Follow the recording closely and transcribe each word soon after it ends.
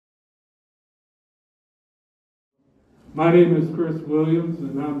My name is Chris Williams,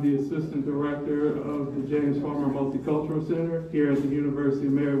 and I'm the Assistant Director of the James Farmer Multicultural Center here at the University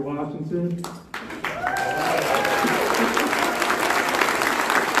of Mary Washington.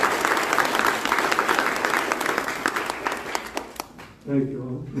 Thank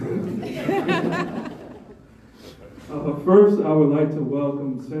you all. First, I would like to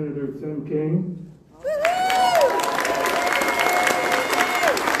welcome Senator Tim Kaine.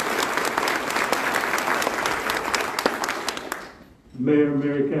 Mayor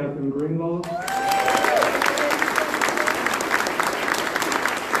Mary Catherine Greenlaw.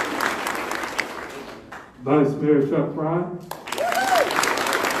 Vice Mayor Chuck Fry.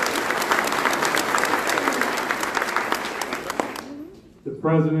 The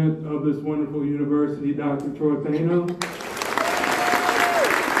President of this wonderful university, Dr. Troy Pano.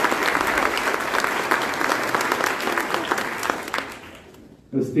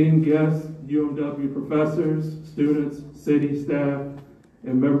 Esteemed guests, UMW professors, students, city staff,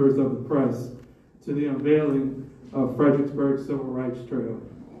 and members of the press, to the unveiling of Fredericksburg Civil Rights Trail.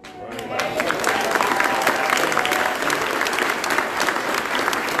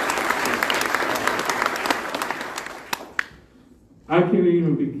 I can't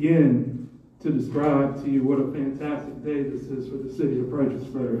even begin to describe to you what a fantastic day this is for the city of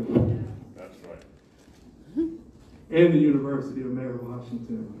Fredericksburg. That's right. And the University of Mary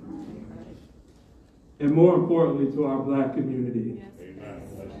Washington. And more importantly, to our Black community. Yes. Amen.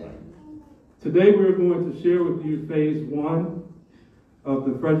 That's right. Today we're going to share with you phase 1 of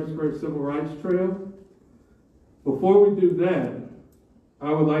the Fredericksburg Civil Rights Trail. Before we do that,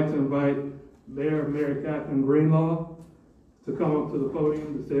 I would like to invite Mayor Mary Catherine Greenlaw to come up to the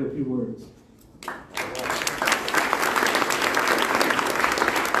podium to say a few words.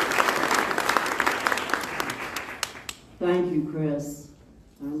 Thank you, Chris.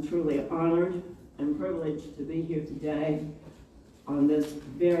 I'm truly honored and privileged to be here today on this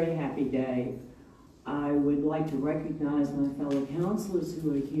very happy day. I would like to recognize my fellow counselors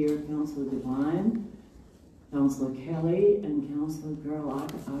who are here, Councilor Devine, Councilor Kelly, and Councilor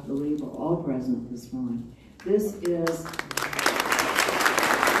Gerlach, I believe, are all present this morning. This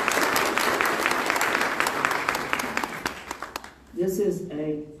is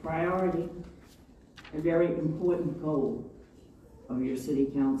a priority, a very important goal of your city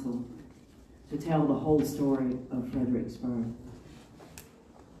council, to tell the whole story of Fredericksburg.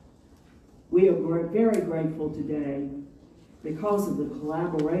 We are very grateful today because of the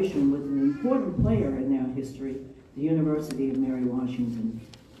collaboration with an important player in our history, the University of Mary Washington.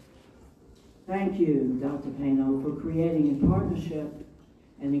 Thank you, Dr. Pano, for creating a partnership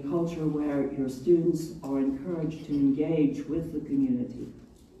and a culture where your students are encouraged to engage with the community.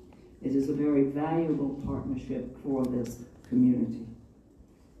 It is a very valuable partnership for this community.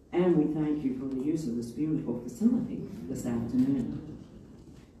 And we thank you for the use of this beautiful facility this afternoon.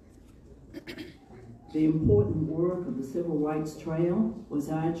 The important work of the Civil Rights Trail was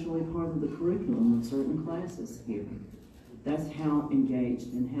actually part of the curriculum of certain classes here. That's how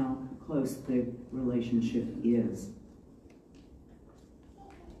engaged and how close the relationship is.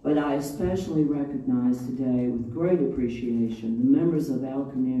 But I especially recognize today with great appreciation the members of our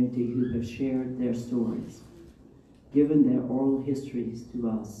community who have shared their stories, given their oral histories to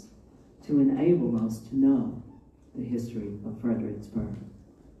us, to enable us to know the history of Fredericksburg.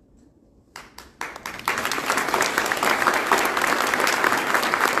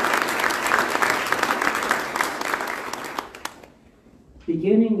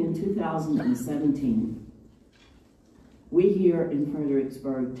 Beginning in 2017, we here in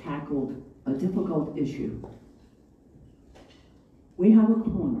Fredericksburg tackled a difficult issue. We have a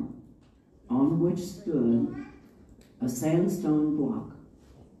corner on which stood a sandstone block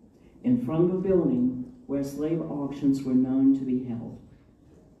in front of a building where slave auctions were known to be held.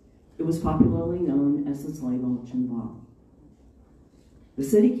 It was popularly known as the slave auction block. The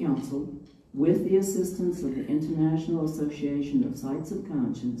City Council, with the assistance of the International Association of Sites of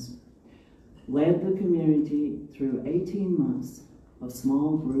Conscience, led the community through 18 months of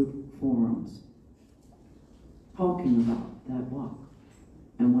small group forums, talking about that block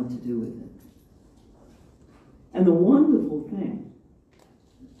and what to do with it. And the wonderful thing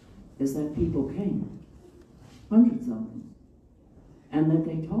is that people came, hundreds of them, and that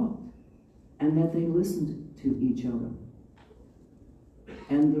they talked, and that they listened to each other.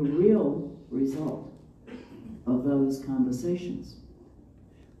 And the real result of those conversations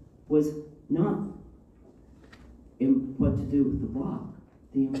was not in what to do with the block.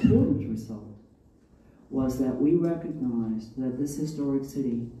 The important result was that we recognized that this historic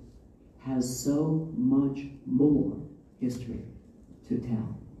city has so much more history to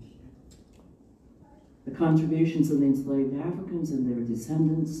tell. the contributions of the enslaved Africans and their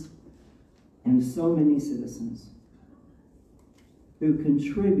descendants, and so many citizens who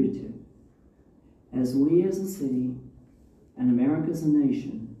contributed as we as a city and America as a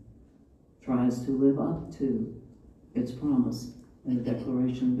nation tries to live up to its promise in the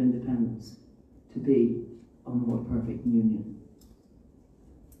Declaration of Independence to be a more perfect union.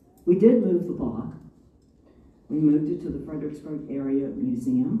 We did move the block. We moved it to the Fredericksburg Area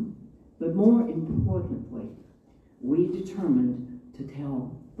Museum, but more importantly, we determined to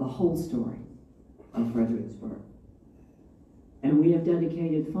tell the whole story of Fredericksburg. And we have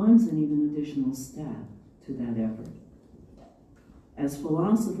dedicated funds and even additional staff to that effort. As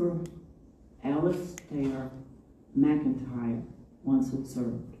philosopher Alistair McIntyre once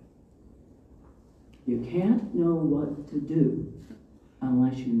observed, you can't know what to do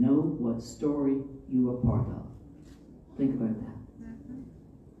unless you know what story you are part of. Think about that.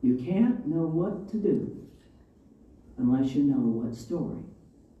 You can't know what to do unless you know what story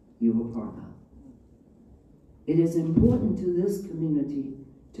you are part of. It is important to this community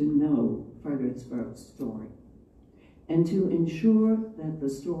to know Fredericksburg's story and to ensure that the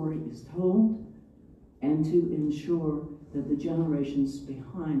story is told and to ensure that the generations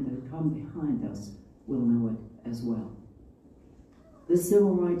that come behind us will know it as well. The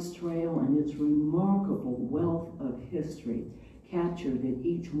Civil Rights Trail and its remarkable wealth of history captured at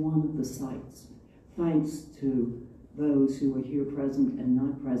each one of the sites, thanks to those who were here present and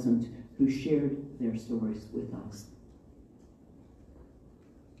not present, who shared their stories with us.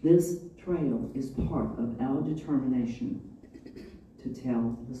 This trail is part of our determination to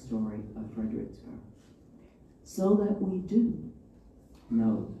tell the story of Fredericksburg, so that we do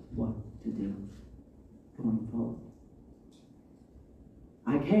know what to do going forward.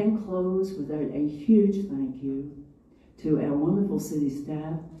 I can't close without a huge thank you to our wonderful city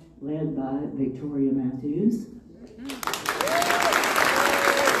staff, led by Victoria Matthews.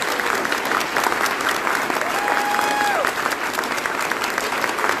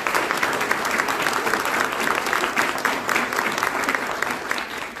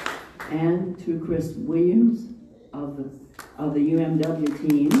 And to Chris Williams of the UMW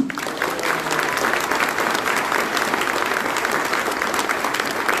team.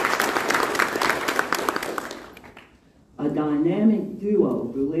 A dynamic duo,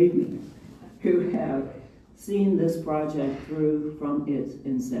 believe me, who have seen this project through from its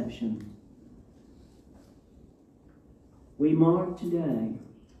inception. We mark today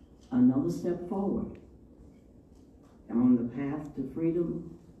another step forward on the path to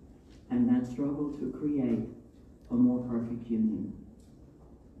freedom and that struggle to create a more perfect union.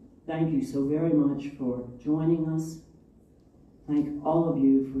 Thank you so very much for joining us. Thank all of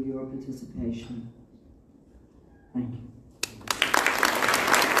you for your participation. Thank you.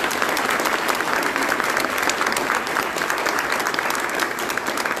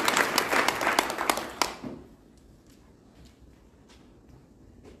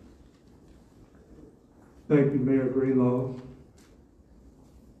 Thank you, Mayor Greenlaw.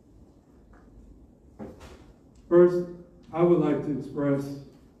 First, I would like to express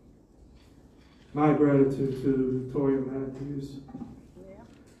my gratitude to Victoria Matthews.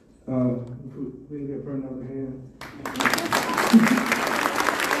 If we can give her another hand.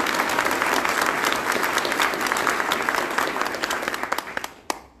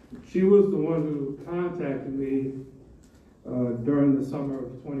 She was the one who contacted me during the summer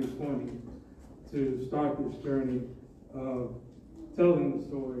of 2020 to start this journey of telling the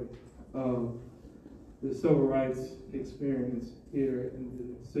story of the civil rights experience here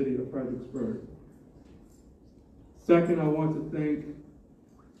in the city of Fredericksburg. Second, I want to thank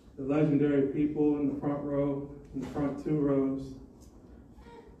the legendary people in the front row, in the front two rows,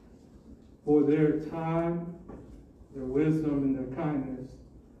 for their time, their wisdom, and their kindness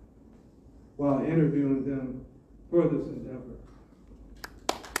while interviewing them for this endeavor.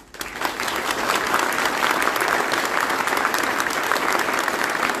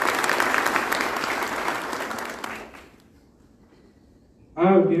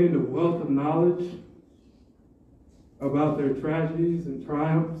 I have gained a wealth of knowledge about their tragedies and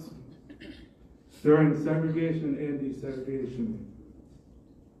triumphs during segregation and desegregation.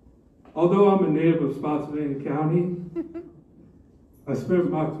 Although I'm a native of Spotsylvania County, I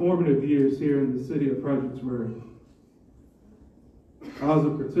spent my formative years here in the city of Fredericksburg. I was a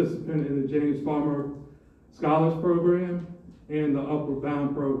participant in the James Farmer Scholars Program and the Upward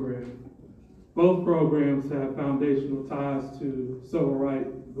Bound Program. Both programs have foundational ties to civil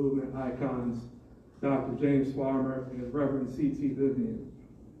rights movement icons, Dr. James Farmer and Reverend C.T. Vivian.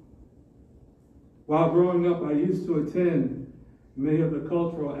 While growing up, I used to attend many of the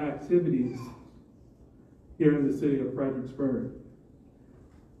cultural activities here in the city of Fredericksburg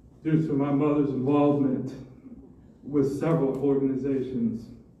due to my mother's involvement with several organizations,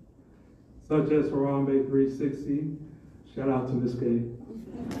 such as Harambe 360, shout out to Ms. Gay,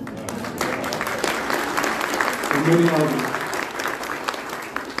 and many others.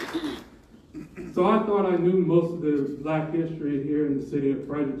 So I thought I knew most of the Black history here in the city of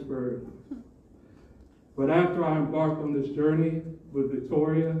Fredericksburg. But after I embarked on this journey with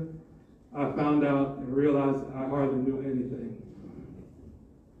Victoria, I found out and realized I hardly knew anything.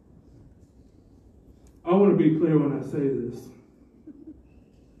 I want to be clear when I say this.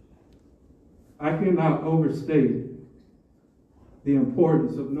 I cannot overstate the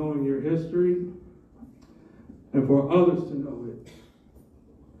importance of knowing your history and for others to know it.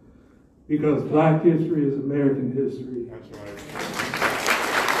 Because Black history is American history. That's right.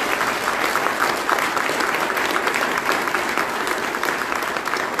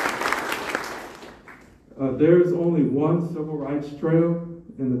 There is only one civil rights trail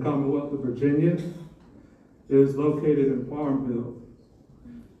in the Commonwealth of Virginia. It is located in Farmville.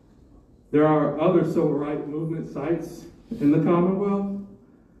 There are other civil rights movement sites in the Commonwealth.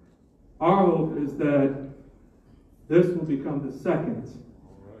 Our hope is that this will become the second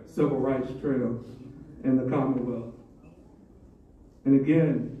civil rights trail in the Commonwealth. And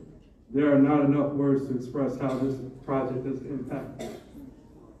again, there are not enough words to express how this project has impacted.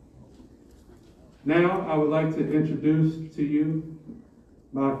 Now, I would like to introduce to you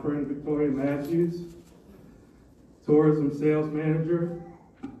my friend Victoria Matthews, Tourism Sales Manager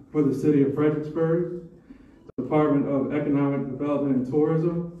for the City of Fredericksburg, Department of Economic Development and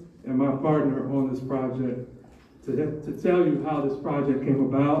Tourism, and my partner on this project to tell you how this project came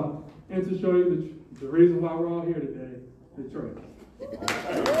about and to show you the reason why we're all here today, the trail.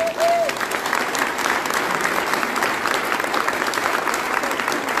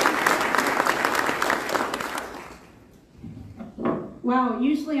 Wow,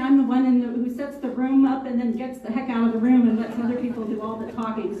 usually I'm the one who sets the room up and then gets the heck out of the room and lets other people do all the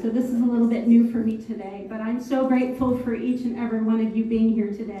talking. So this is a little bit new for me today, but I'm so grateful for each and every one of you being here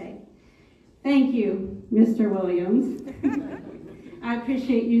today. Thank you, Mr. Williams. I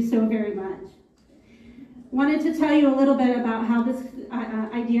appreciate you so very much. Wanted to tell you a little bit about how this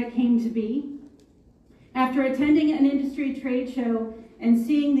idea came to be. After attending an industry trade show and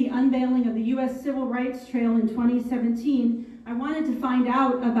seeing the unveiling of the U.S. Civil Rights Trail in 2017, I wanted to find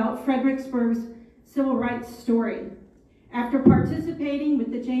out about Fredericksburg's civil rights story. After participating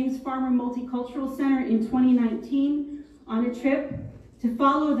with the James Farmer Multicultural Center in 2019 on a trip to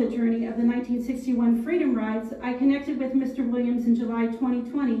follow the journey of the 1961 Freedom Rides, I connected with Mr. Williams in July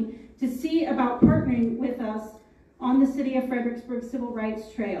 2020 to see about partnering with us on the City of Fredericksburg Civil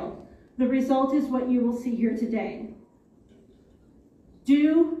Rights Trail. The result is what you will see here today.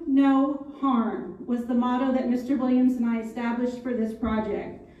 Do no harm was the motto that Mr. Williams and I established for this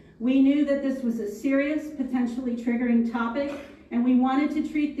project. We knew that this was a serious, potentially triggering topic, and we wanted to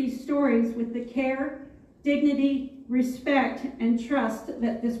treat these stories with the care, dignity, respect, and trust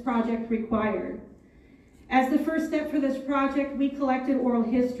that this project required. As the first step for this project, we collected oral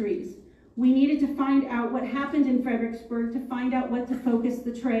histories. We needed to find out what happened in Fredericksburg to find out what to focus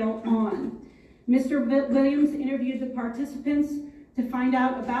the trail on. Mr. Williams interviewed the participants to find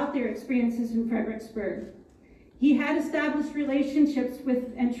out about their experiences in Fredericksburg. He had established relationships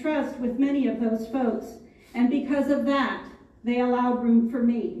with and trust with many of those folks, and because of that, they allowed room for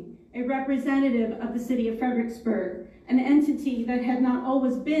me, a representative of the City of Fredericksburg, an entity that had not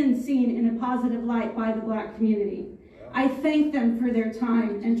always been seen in a positive light by the Black community. I thank them for their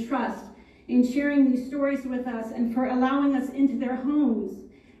time and trust in sharing these stories with us and for allowing us into their homes,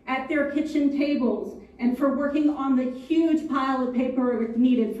 at their kitchen tables, and for working on the huge pile of paperwork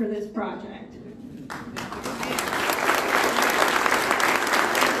needed for this project.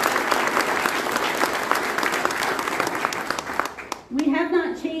 We have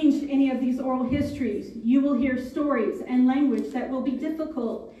not changed any of these oral histories. You will hear stories and language that will be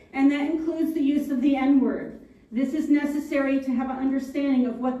difficult, and that includes the use of the N-word. This is necessary to have an understanding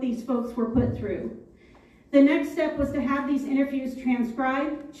of what these folks were put through. The next step was to have these interviews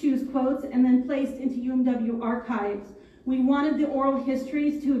transcribed, choose quotes, and then placed into UMW archives. We wanted the oral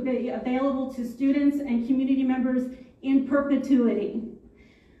histories to be available to students and community members in perpetuity.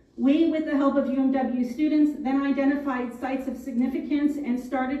 We, with the help of UMW students, then identified sites of significance and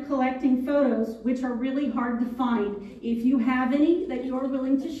started collecting photos, which are really hard to find. If you have any that you're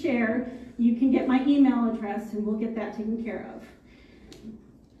willing to share, you can get my email address and we'll get that taken care of.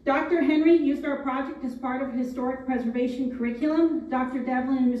 Dr. Henry used our project as part of historic preservation curriculum. Dr.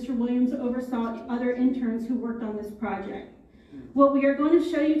 Devlin and Mr. Williams oversaw other interns who worked on this project. What we are going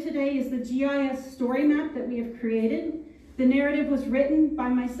to show you today is the GIS story map that we have created. The narrative was written by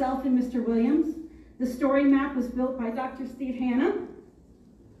myself and Mr. Williams. The story map was built by Dr. Steve Hanna.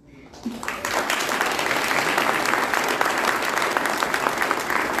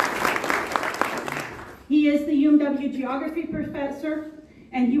 He is the UMW geography professor,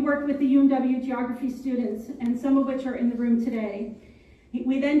 and he worked with the UMW geography students, and some of which are in the room today.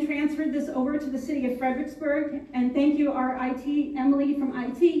 We then transferred this over to the City of Fredericksburg, and thank you, our IT, Emily from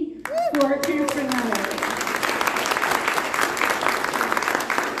IT, for transferring that over.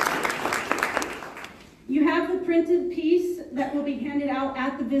 You have the printed piece that will be handed out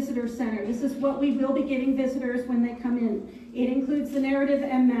at the visitor center. This is what we will be giving visitors when they come in. It includes the narrative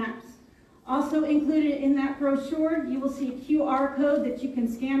and maps. Also included in that brochure, you will see a QR code that you can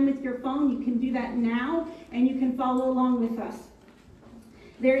scan with your phone. You can do that now, and you can follow along with us.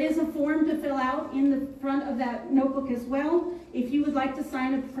 There is a form to fill out in the front of that notebook as well. If you would like to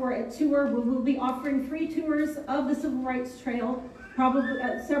sign up for a tour, we will be offering free tours of the Civil Rights Trail, probably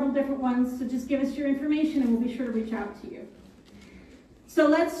several different ones, so just give us your information and we'll be sure to reach out to you. So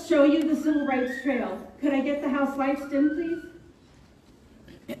let's show you the Civil Rights Trail. Could I get the house lights dim, please?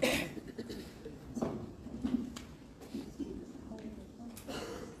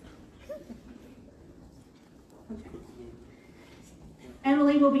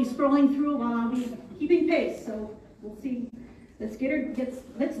 Emily will be scrolling through while I'll be keeping pace, so we'll see. Let's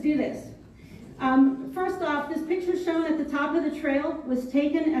do this. First off, this picture shown at the top of the trail was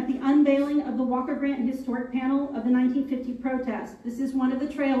taken at the unveiling of the Walker Grant Historic Panel of the 1950 protest. This is one of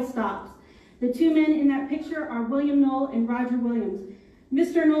the trail stops. The two men in that picture are William Knoll and Roger Williams.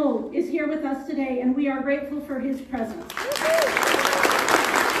 Mr. Knoll is here with us today, and we are grateful for his presence.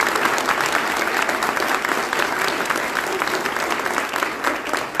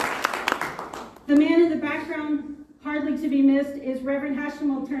 The man in the background, hardly to be missed, is Reverend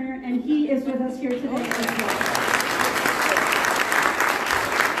Hashimoto Turner, and he is with us here today as well.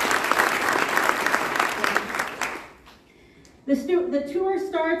 The tour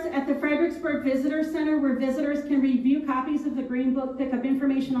starts at the Fredericksburg Visitor Center, where visitors can review copies of the Green Book, pick up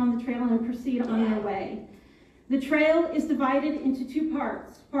information on the trail, and proceed on their way. The trail is divided into two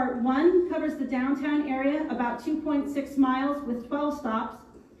parts. Part 1 covers the downtown area, about 2.6 miles with 12 stops,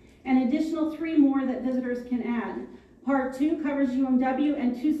 and additional 3 more that visitors can add. Part 2 covers UMW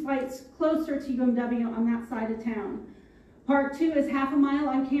and 2 sites closer to UMW on that side of town. Part 2 is half a mile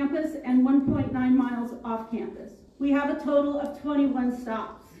on campus and 1.9 miles off campus. We have a total of 21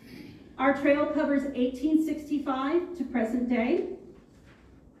 stops. Our trail covers 1865 to present day,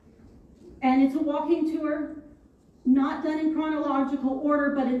 and it's a walking tour, not done in chronological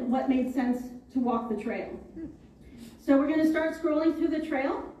order, but in what made sense to walk the trail. So we're going to start scrolling through the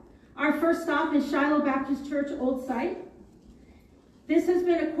trail. Our first stop is Shiloh Baptist Church Old Site. This has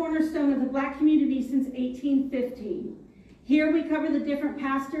been a cornerstone of the Black community since 1815. Here we cover the different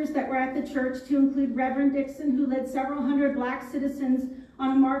pastors that were at the church, to include Reverend Dixon, who led several hundred Black citizens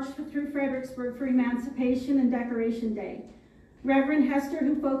on a march through Fredericksburg for Emancipation and Decoration Day. Reverend Hester,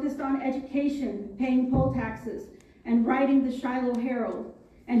 who focused on education, paying poll taxes, and writing the Shiloh Herald,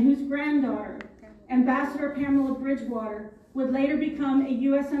 and whose granddaughter, Ambassador Pamela Bridgewater, would later become a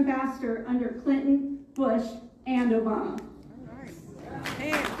U.S. ambassador under Clinton, Bush, and Obama.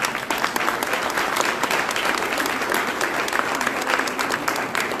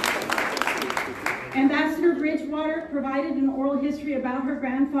 Ambassador Bridgewater provided an oral history about her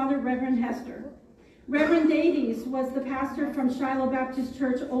grandfather, Reverend Hester. Reverend Davies was the pastor from Shiloh Baptist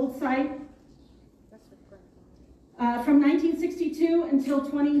Church Old Site from 1962 until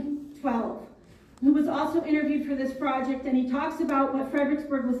 2012. Who was also interviewed for this project, and he talks about what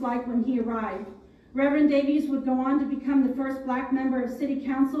Fredericksburg was like when he arrived. Reverend Davies would go on to become the first Black member of City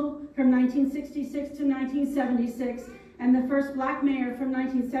Council from 1966 to 1976, and the first Black mayor from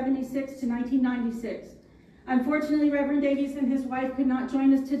 1976 to 1996. Unfortunately, Reverend Davies and his wife could not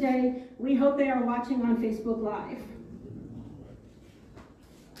join us today. We hope they are watching on Facebook Live.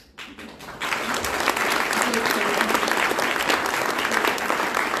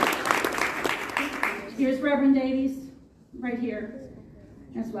 Here's Reverend Davies, right here,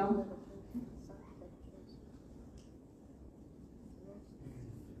 as well.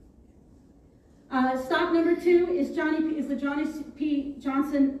 Stop number 2 is the Johnny P.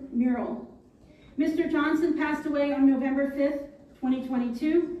 Johnson mural. Mr. Johnson passed away on November 5th,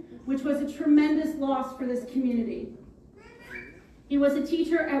 2022, which was a tremendous loss for this community. He was a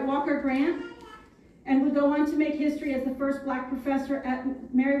teacher at Walker Grant, and would go on to make history as the first Black professor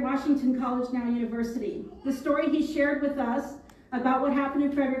at Mary Washington College, now University. The story he shared with us about what happened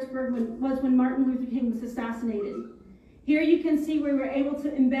in Fredericksburg was when Martin Luther King was assassinated. Here you can see we were able to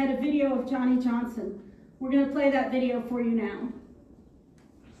embed a video of Johnny Johnson. We're going to play that video for you now.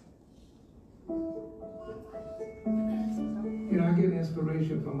 You know, I get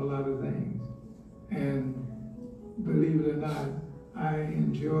inspiration from a lot of things. And believe it or not, I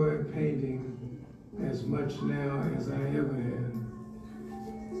enjoy painting as much now as I ever have.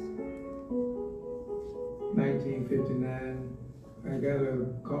 1959, I got a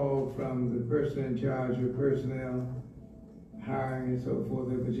call from the person in charge of personnel, hiring and so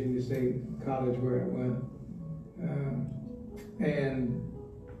forth at Virginia State College where I went. And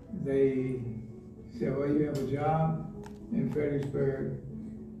they said, well, you have a job in Fredericksburg.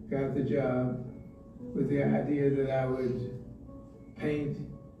 Got the job with the idea that I would paint,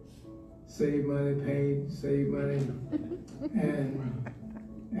 save money, paint, save money. And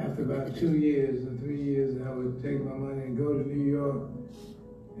after about 2 years or 3 years, I would take my money and go to New York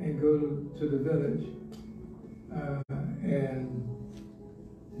and go to the village and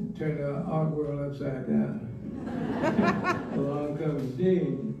turn the art world upside down. Along comes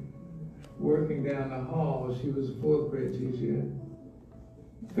Jean, working down the hall. She was a 4th grade teacher.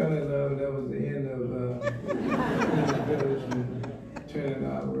 Fell in love, that was the end of the village and turning the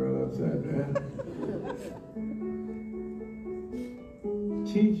art world upside down.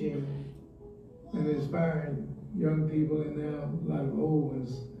 Teaching and inspiring young people, and now a lot of old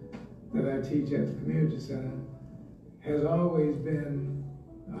ones that I teach at the community center, has always been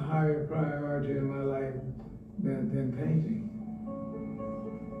a higher priority in my life than painting.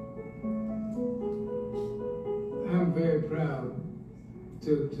 I'm very proud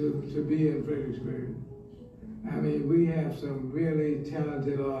to be in Fredericksburg. I mean, we have some really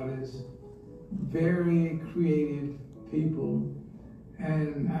talented artists, very creative people,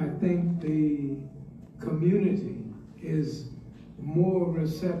 and I think the community is more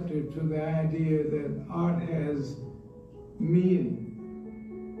receptive to the idea that art has meaning.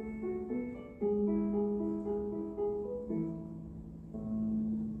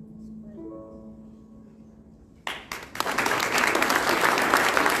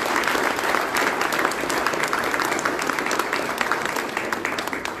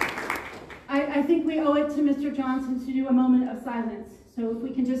 I think we owe it to Mr. Johnson to do a moment of silence. So if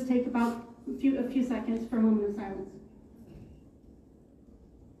we can just take about a few seconds for a moment of silence.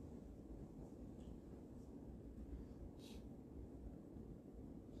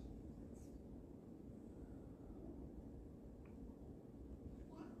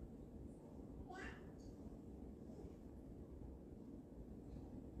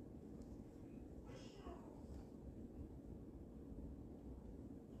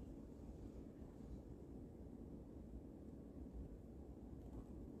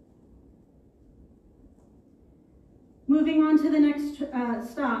 Moving on to the next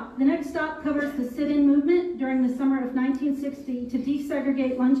stop. The next stop covers the sit-in movement during the summer of 1960 to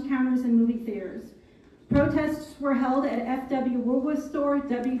desegregate lunch counters and movie theaters. Protests were held at F.W. Woolworth Store,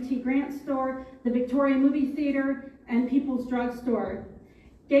 W.T. Grant Store, the Victoria Movie Theater, and People's Drug Store.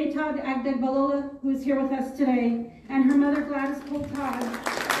 Gaytag Agdegbalola, who is here with us today, and her mother Gladys Coltag,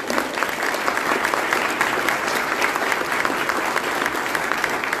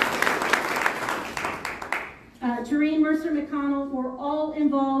 Jareen Mercer McConnell were all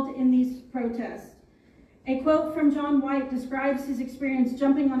involved in these protests. A quote from John White describes his experience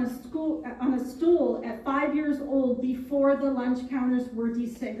jumping on a stool at 5 years old before the lunch counters were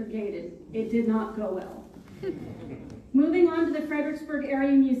desegregated. It did not go well. Moving on to the Fredericksburg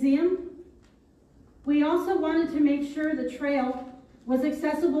Area Museum, we also wanted to make sure the trail was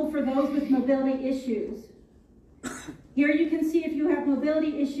accessible for those with mobility issues. Here you can see if you have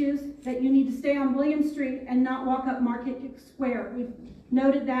mobility issues that you need to stay on William Street and not walk up Market Square. We've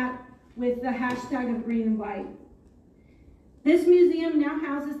noted that with the hashtag of green and white. This museum now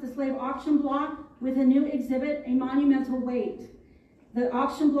houses the slave auction block with a new exhibit, A Monumental Weight, the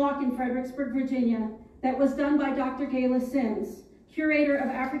auction block in Fredericksburg, Virginia, that was done by Dr. Gayla Sims, curator of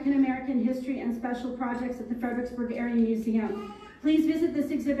African American history and special projects at the Fredericksburg Area Museum. Please visit this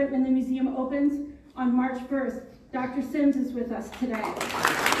exhibit when the museum opens on March 1st. Dr. Sims is with us today.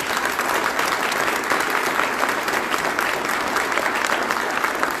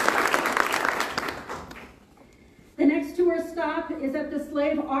 The next tour stop is at the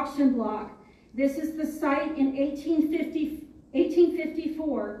slave auction block. This is the site in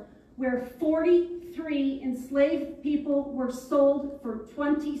 1854 where 43 enslaved people were sold for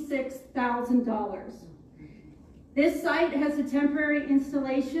 $26,000. This site has a temporary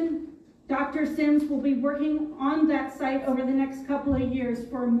installation. Dr. Sims will be working on that site over the next couple of years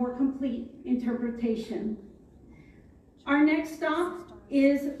for a more complete interpretation. Our next stop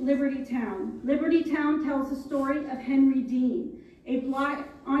is Liberty Town. Liberty Town tells the story of Henry Dean, a Black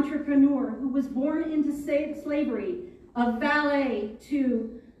entrepreneur who was born into slavery, a valet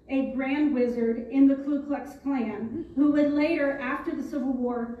to a grand wizard in the Ku Klux Klan, who would later, after the Civil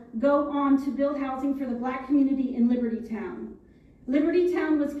War, go on to build housing for the Black community in Liberty Town. Liberty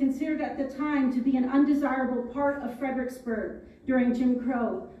Town was considered at the time to be an undesirable part of Fredericksburg during Jim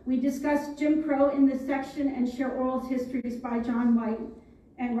Crow. We discussed Jim Crow in this section and share oral histories by John White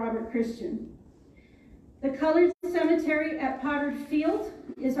and Robert Christian. The Colored Cemetery at Potter Field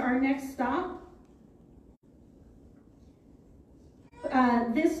is our next stop.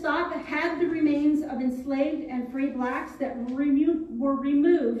 This stop had the remains of enslaved and free blacks that were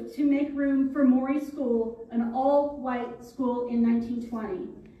removed to make room for Maury School, an all-white school in 1920.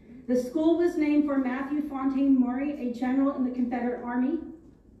 The school was named for Matthew Fontaine Maury, a general in the Confederate Army.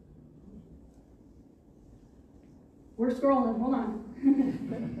 We're scrolling, hold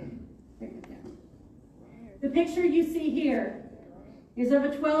on. The picture you see here is of a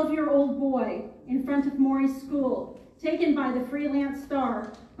 12-year-old boy in front of Maury School, taken by the Freelance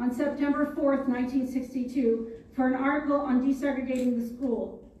Star on September 4th, 1962, for an article on desegregating the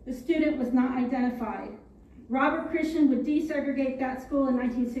school. The student was not identified. Robert Christian would desegregate that school in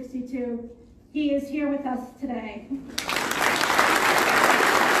 1962. He is here with us today.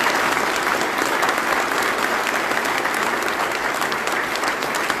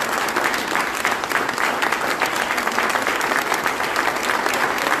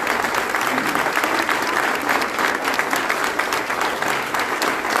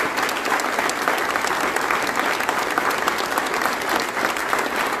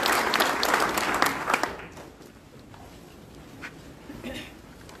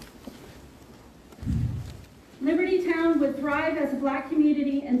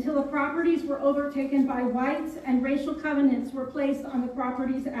 Until the properties were overtaken by whites and racial covenants were placed on the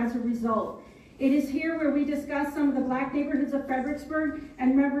properties as a result. It is here where we discuss some of the Black neighborhoods of Fredericksburg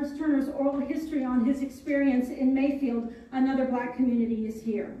and Reverend Turner's oral history on his experience in Mayfield. Another Black community is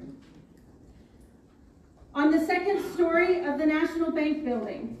here. On the second story of the National Bank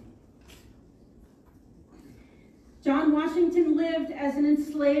building, John Washington lived as an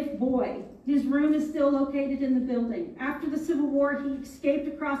enslaved boy. His room is still located in the building. After the Civil War, he escaped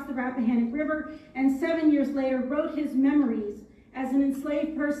across the Rappahannock River and 7 years later wrote his memories as an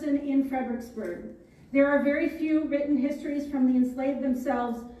enslaved person in Fredericksburg. There are very few written histories from the enslaved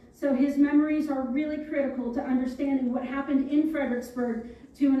themselves, so his memories are really critical to understanding what happened in Fredericksburg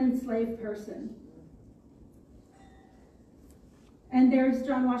to an enslaved person. And there's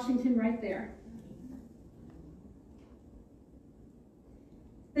John Washington right there.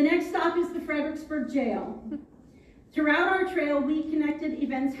 The next stop is the Fredericksburg Jail. Throughout our trail, we connected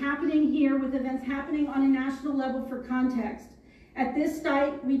events happening here with events happening on a national level for context. At this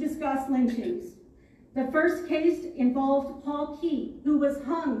site, we discussed lynchings. The first case involved Paul Key, who was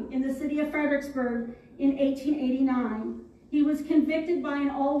hung in the city of Fredericksburg in 1889. He was convicted by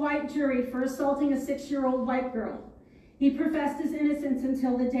an all-white jury for assaulting a 6-year-old white girl. He professed his innocence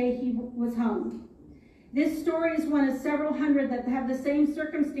until the day he was hung. This story is one of several hundred that have the same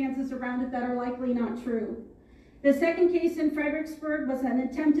circumstances around it that are likely not true. The second case in Fredericksburg was an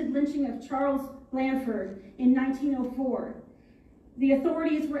attempted lynching of Charles Blanford in 1904. The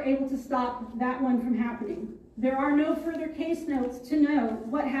authorities were able to stop that one from happening. There are no further case notes to know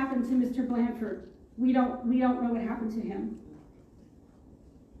what happened to Mr. Blanford. We don't know what happened to him.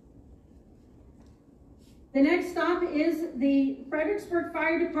 The next stop is the Fredericksburg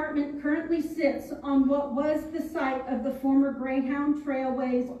Fire Department currently sits on what was the site of the former Greyhound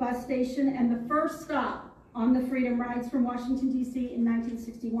Trailways bus station and the first stop on the Freedom Rides from Washington, D.C. in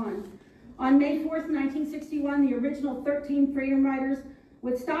 1961. On May 4th, 1961, the original 13 Freedom Riders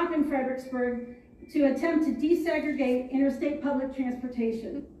would stop in Fredericksburg to attempt to desegregate interstate public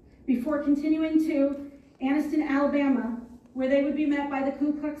transportation before continuing to Anniston, Alabama, where they would be met by the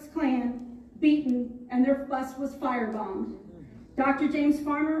Ku Klux Klan, beaten, and their bus was firebombed. Dr. James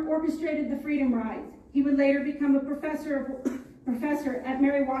Farmer orchestrated the Freedom Rides. He would later become a professor at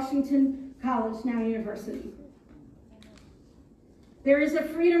Mary Washington College, now University. There is a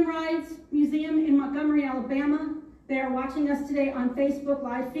Freedom Rides Museum in Montgomery, Alabama. They are watching us today on Facebook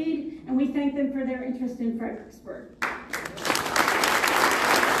live feed, and we thank them for their interest in Fredericksburg.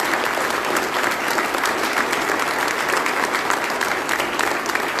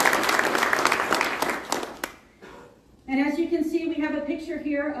 And as you can see, we have a picture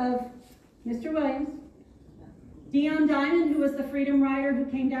here of Mr. Williams, Dion Diamond, who was the Freedom Rider who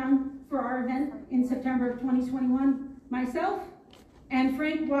came down for our event in September of 2021, myself, and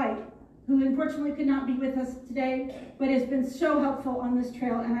Frank White, who unfortunately could not be with us today, but has been so helpful on this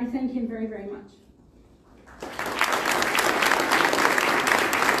trail, and I thank him very, very much.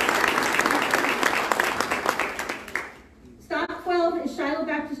 Stop 12 is Shiloh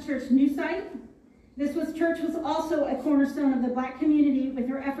Baptist Church new site. This church was also a cornerstone of the Black community with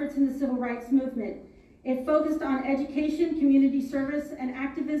her efforts in the civil rights movement. It focused on education, community service, and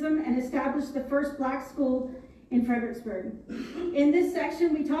activism, and established the first Black school in Fredericksburg. In this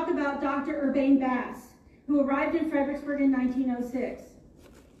section, we talk about Dr. Urbane Bass, who arrived in Fredericksburg in 1906.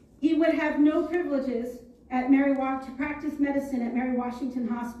 He would have no privileges to practice medicine at Mary Washington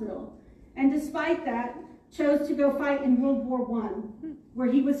Hospital, and despite that, chose to go fight in World War I,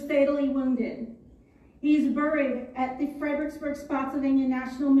 where he was fatally wounded. He is buried at the Fredericksburg Spotsylvania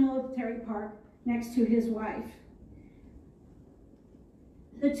National Military Park next to his wife.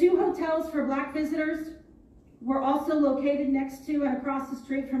 The two hotels for Black visitors were also located next to and across the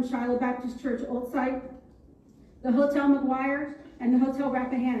street from Shiloh Baptist Church Old Site, the Hotel McGuire and the Hotel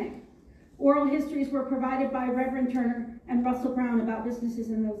Rappahannock. Oral histories were provided by Reverend Turner and Russell Brown about businesses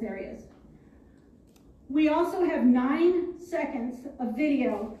in those areas. We also have 9 seconds of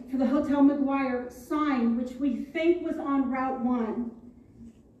video for the Hotel McGuire sign, which we think was on Route 1.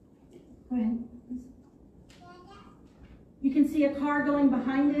 Go ahead. You can see a car going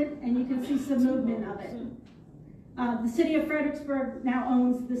behind it, and you can see some movement of it. The City of Fredericksburg now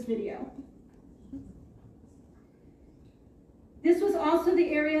owns this video. This was also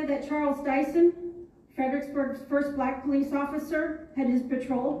the area that Charles Dyson, Fredericksburg's first Black police officer, had his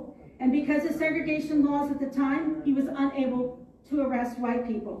patrol. And because of segregation laws at the time, he was unable to arrest white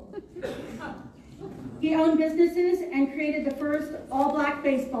people. He owned businesses and created the first all-Black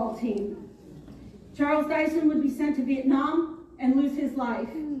baseball team. Charles Dyson would be sent to Vietnam and lose his life.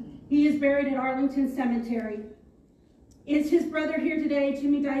 He is buried at Arlington Cemetery. Is his brother here today,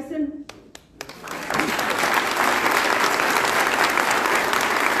 Jimmy Dyson?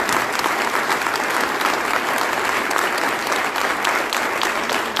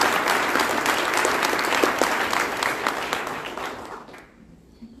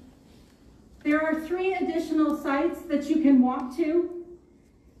 There are 3 additional sites that you can walk to.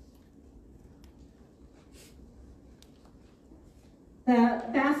 The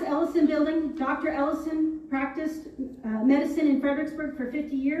Bass Ellison building. Dr. Ellison practiced medicine in Fredericksburg for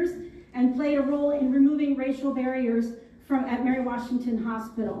 50 years and played a role in removing racial barriers at Mary Washington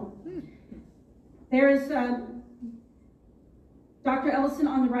Hospital. There is Dr. Ellison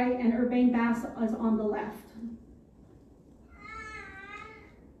on the right and Urbane Bass is on the left.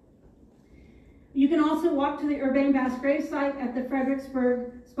 You can also walk to the Urbane Bass gravesite at the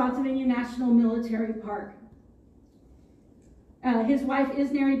Fredericksburg Spotsylvania National Military Park. His wife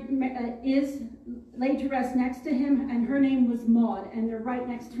is laid to rest next to him, and her name was Maud, and they're right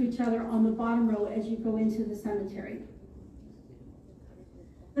next to each other on the bottom row as you go into the cemetery.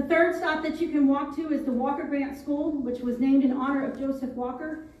 The third stop that you can walk to is the Walker Grant School, which was named in honor of Joseph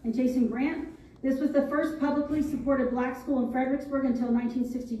Walker and Jason Grant. This was the first publicly supported Black school in Fredericksburg until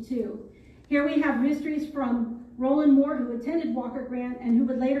 1962. Here we have histories from Roland Moore, who attended Walker Grant and who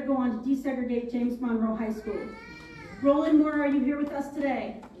would later go on to desegregate James Monroe High School. Roland Moore, are you here with us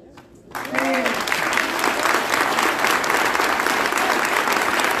today?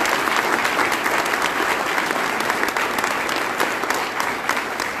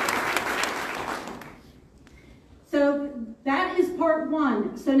 So that is part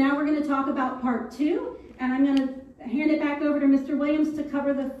 1. So now we're going to talk about part 2, and I'm going to hand it back over to Mr. Williams to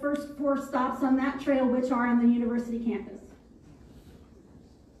cover the first 4 stops on that trail, which are on the university campus.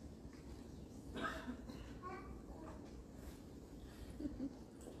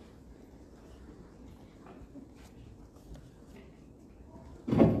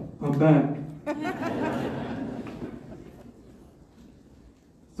 I'm back.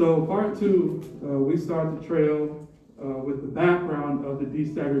 So part 2, we start the trail with the background of the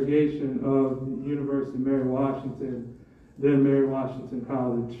desegregation of the University of Mary Washington, then Mary Washington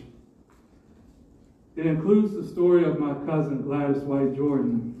College. It includes the story of my cousin Gladys White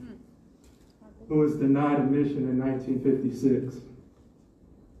Jordan, who was denied admission in 1956.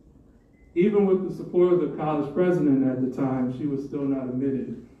 Even with the support of the college president at the time, she was still not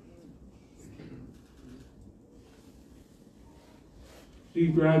admitted. She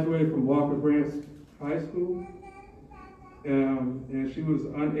graduated from Walker Grant High School, and she was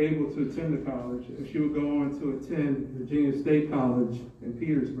unable to attend the college. And she would go on to attend Virginia State College in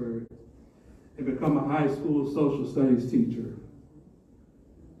Petersburg and become a high school social studies teacher.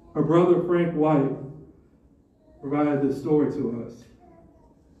 Her brother, Frank White, provided this story to us.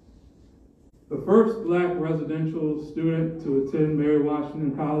 The first Black residential student to attend Mary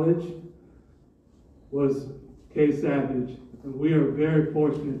Washington College was Kay Savage, and we are very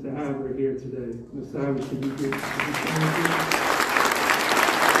fortunate to have her here today. Ms. Savage, can you give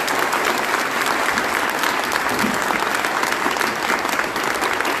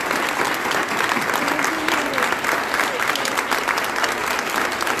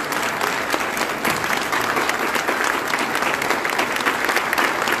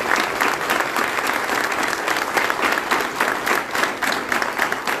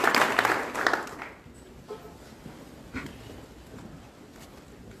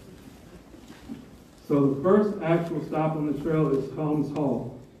So the first actual stop on the trail is Combs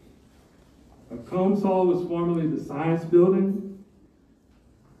Hall. Combs Hall was formerly the Science Building.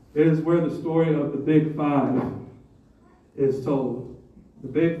 It is where the story of the Big Five is told. The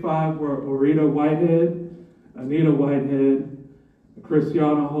Big Five were Orita Whitehead, Anita Whitehead,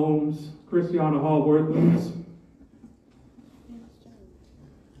 Christiana Hall Worthams,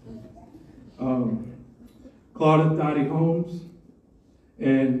 Claudette Dottie Holmes,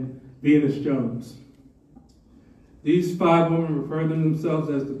 and Venus Jones. These 5 women refer to themselves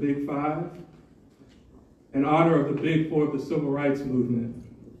as the Big Five in honor of the Big Four of the Civil Rights Movement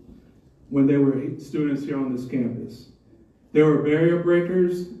when they were students here on this campus. They were barrier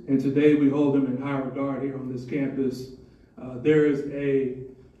breakers, and today we hold them in high regard here on this campus. There is a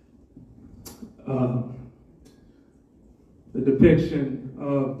depiction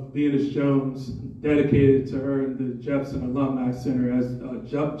of Venus Jones dedicated to her in the Jefferson Alumni Center as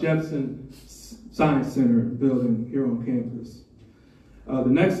Jefferson Science Center building here on campus. The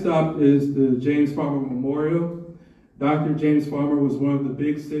next stop is the James Farmer Memorial. Dr. James Farmer was one of the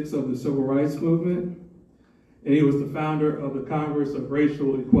big 6 of the Civil Rights Movement, and he was the founder of the Congress of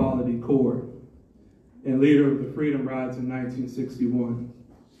Racial Equality Corps and leader of the Freedom Rides in 1961.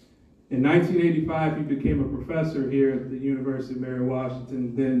 In 1985, he became a professor here at the University of Mary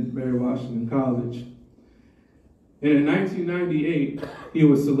Washington, then Mary Washington College. And in 1998, he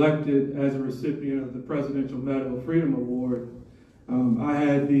was selected as a recipient of the Presidential Medal of Freedom Award. I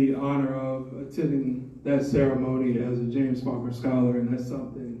had the honor of attending that ceremony as a James Farmer Scholar, and that's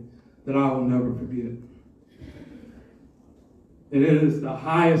something that I will never forget. And it is the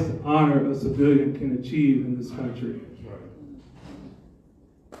highest honor a civilian can achieve in this country.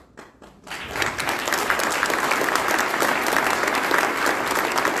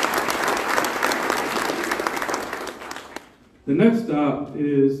 The next stop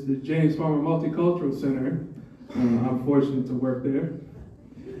is the James Farmer Multicultural Center. I'm fortunate to work there.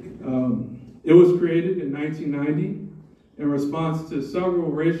 It was created in 1990 in response to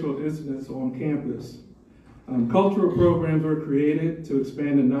several racial incidents on campus. Cultural programs were created to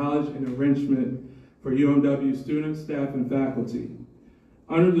expand the knowledge and enrichment for UMW students, staff, and faculty.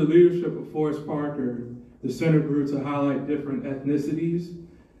 Under the leadership of Forrest Parker, the center grew to highlight different ethnicities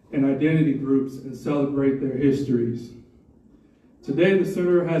and identity groups and celebrate their histories. Today, the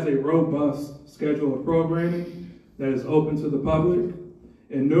center has a robust schedule of programming that is open to the public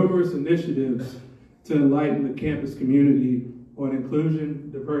and numerous initiatives to enlighten the campus community on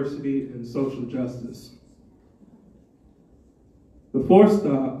inclusion, diversity, and social justice. The 4th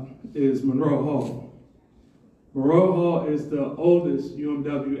stop is Monroe Hall. Monroe Hall is the oldest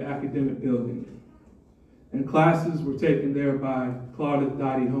UMW academic building, and classes were taken there by Claudette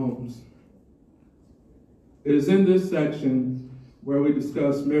Dottie Holmes. It is in this section where we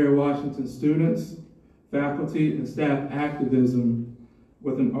discuss Mary Washington students, faculty, and staff activism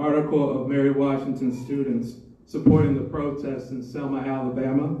with an article of Mary Washington students supporting the protests in Selma,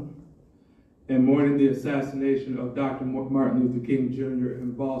 Alabama, and mourning the assassination of Dr. Martin Luther King Jr.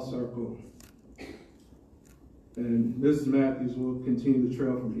 in Ball Circle. And Mrs. Matthews will continue the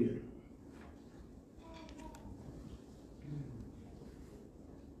trail from here.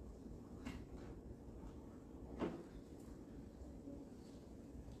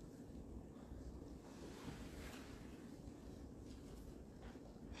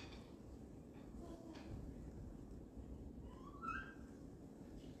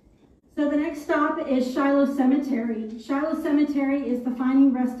 So the next stop is Shiloh Cemetery. Shiloh Cemetery is the final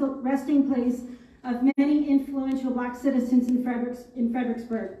resting place of many influential Black citizens in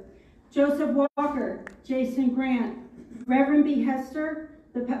Fredericksburg. Joseph Walker, Jason Grant, Reverend B. Hester,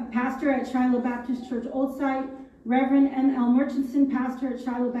 the pastor at Shiloh Baptist Church Old Site, Reverend M.L. Murchison, pastor at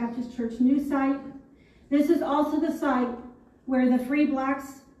Shiloh Baptist Church New Site. This is also the site where the free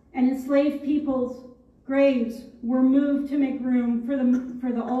Blacks and enslaved peoples' graves were moved to make room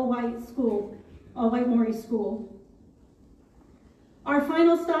for the all-white Maury School. Our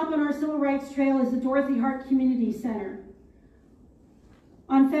final stop on our Civil Rights Trail is the Dorothy Hart Community Center.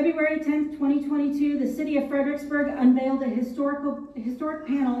 On February 10th, 2022, the City of Fredericksburg unveiled a historic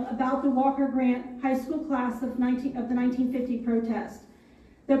panel about the Walker Grant High School class of the 1950 protest.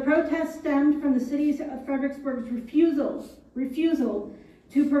 The protest stemmed from the City of Fredericksburg's refusal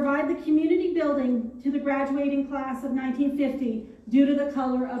to provide the community building to the graduating class of 1950 due to the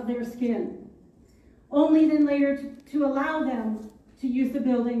color of their skin, only then later to allow them to use the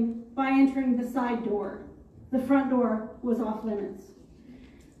building by entering the side door. The front door was off limits.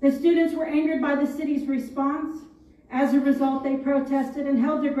 The students were angered by the city's response. As a result, they protested and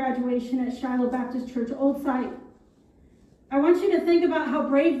held their graduation at Shiloh Baptist Church Old Site. I want you to think about how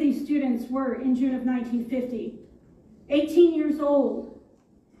brave these students were in June of 1950. 18 years old.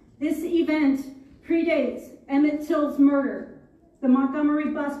 This event predates Emmett Till's murder, the Montgomery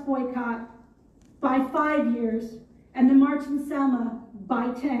bus boycott by 5 years, and the March in Selma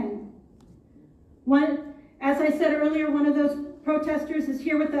by 10. As I said earlier, one of those protesters is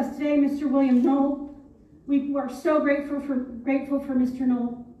here with us today, Mr. William Knoll. We are so grateful for Mr.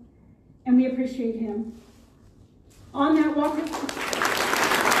 Knoll, and we appreciate him. On that Walker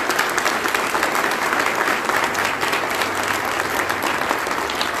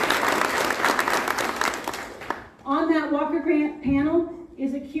Grant panel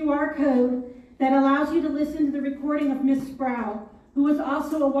is a QR code that allows you to listen to the recording of Miss Sproul, who was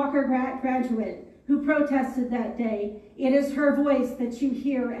also a Walker graduate who protested that day. It is her voice that you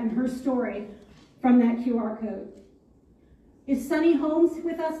hear and her story from that QR code. Is Sonny Holmes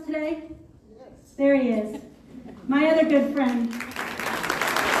with us today? Yes. There he is. My other good friend.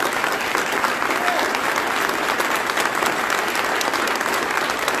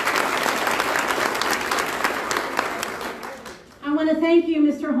 I want to thank you,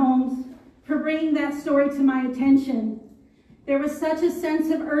 Mr. Holmes, for bringing that story to my attention. There was such a sense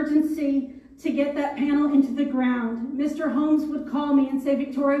of urgency to get that panel into the ground. Mr. Holmes would call me and say,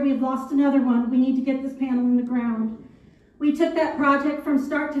 Victoria, we've lost another one. We need to get this panel in the ground. We took that project from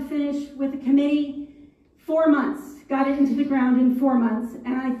start to finish with a committee, 4 months, got it into the ground in 4 months,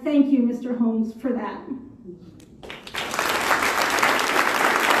 and I thank you, Mr. Holmes, for that.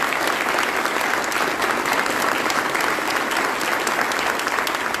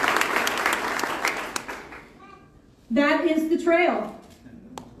 That is the trail.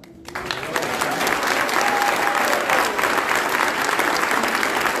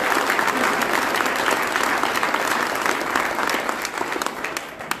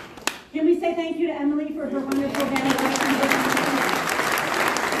 Can we say thank you to Emily for her wonderful vandalization?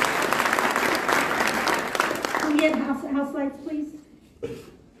 Can we get house lights, please?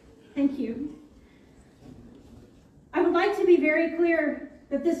 Thank you. I would like to be very clear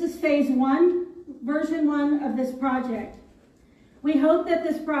that this is phase 1, version 1 of this project. We hope that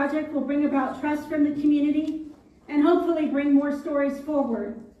this project will bring about trust from the community and hopefully bring more stories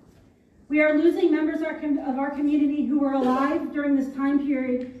forward. We are losing members of our community who were alive during this time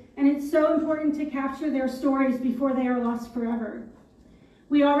period, and it's so important to capture their stories before they are lost forever.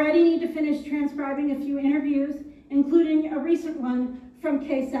 We already need to finish transcribing a few interviews, including a recent one from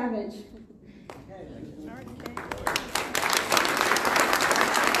Kay Savage.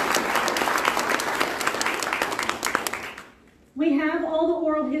 We have all the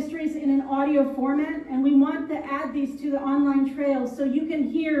oral histories in an audio format, and we want to add these to the online trail so you can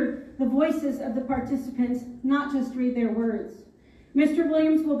hear the voices of the participants, not just read their words. Mr.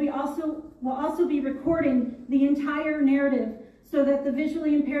 Williams will also be recording the entire narrative so that the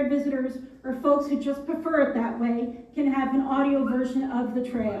visually impaired visitors or folks who just prefer it that way can have an audio version of the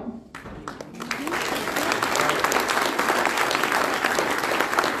trail.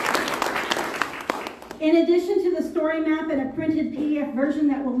 In addition to the story map and a printed PDF version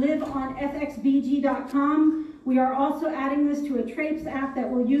that will live on fxbg.com, we are also adding this to a Trapes app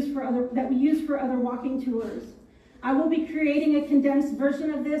that we use for other walking tours. I will be creating a condensed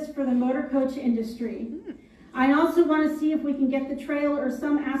version of this for the motor coach industry. I also want to see if we can get the trail or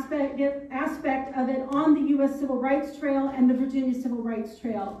some aspect of it on the U.S. Civil Rights Trail and the Virginia Civil Rights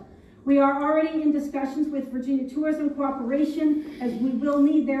Trail. We are already in discussions with Virginia Tourism Cooperation, as we will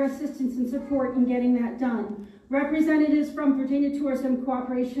need their assistance and support in getting that done. Representatives from Virginia Tourism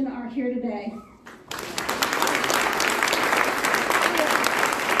Cooperation are here today.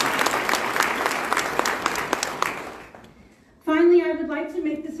 Finally, I would like to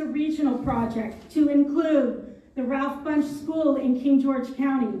make this a regional project to include the Ralph Bunch School in King George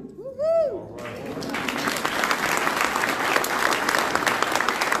County.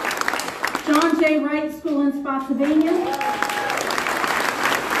 John J. Wright School in Spotsylvania.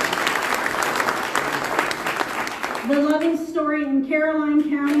 The Loving Story in Caroline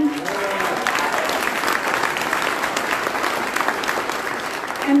County.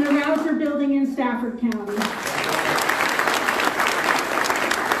 and the Rouser Building in Stafford County.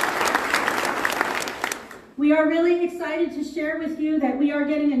 We are really excited to share with you that we are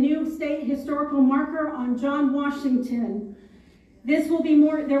getting a new state historical marker on John Washington. There will be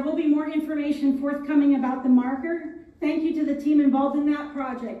more information forthcoming about the marker. Thank you to the team involved in that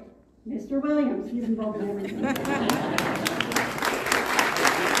project. Mr. Williams, he's involved in everything.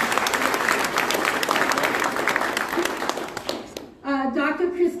 Dr.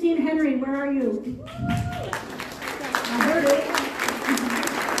 Christine Henry, where are you? I heard it.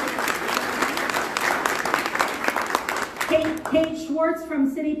 Kate Schwartz from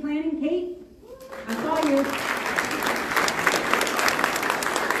City Planning. Kate, I saw you.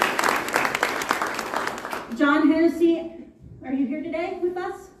 John Hennessy, are you here today with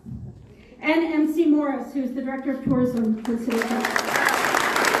us? And MC Morris, who's the Director of Tourism for the City of Fredericksburg.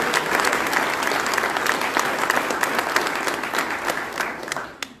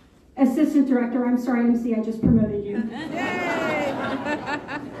 Assistant Director, I'm sorry, MC, I just promoted you.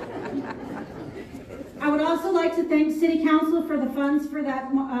 I would also like to thank City Council for the funds for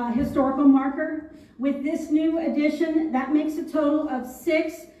that historical marker. With this new addition, that makes a total of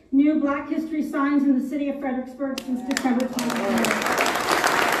 6 new Black History signs in the City of Fredericksburg since December 2020.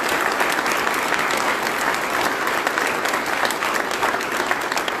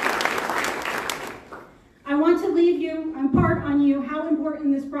 Impart on you how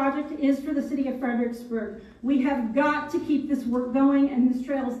important this project is for the City of Fredericksburg. We have got to keep this work going, and this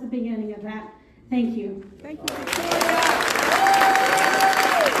trail is the beginning of that. Thank you. Thank you, Victoria.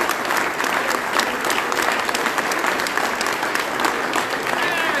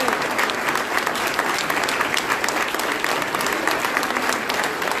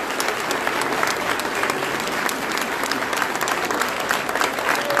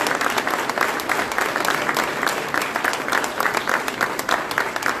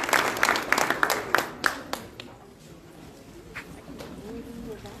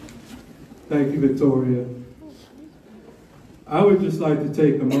 Thank you, Victoria. I would just like to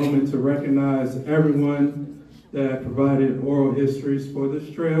take a moment to recognize everyone that provided oral histories for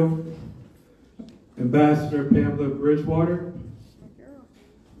this trail. Ambassador Pamela Bridgewater,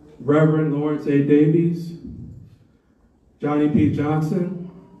 Reverend Lawrence A. Davies, Johnny P.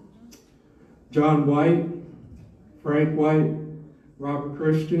 Johnson, John White, Frank White, Robert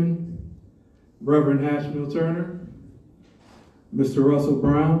Christian, Reverend Hashmill Turner, Mr. Russell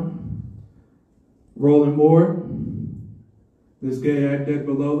Brown, Roland Moore, Ms. Gay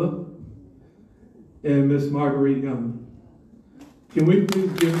Agdek-Balola, and Ms. Marguerite Young. Can we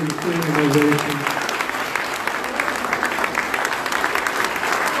please give them a standing ovation?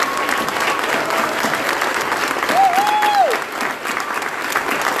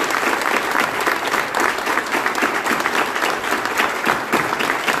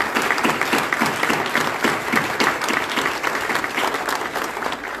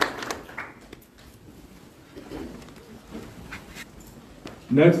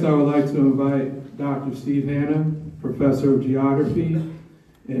 Next, I would like to invite Dr. Steve Hanna, Professor of Geography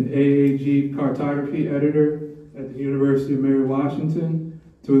and AAG Cartography Editor at the University of Mary Washington,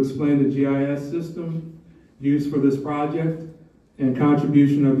 to explain the GIS system used for this project and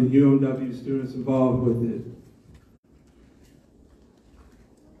contribution of the UMW students involved with it.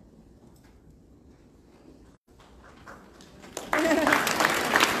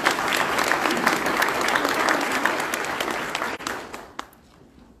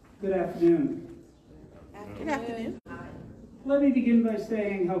 Good afternoon. Good afternoon. Let me begin by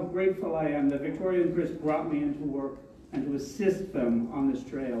saying how grateful I am that Victoria and Chris brought me into work and to assist them on this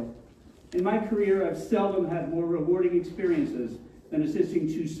trail. In my career, I've seldom had more rewarding experiences than assisting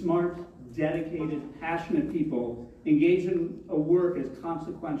 2 smart, dedicated, passionate people engaged in a work as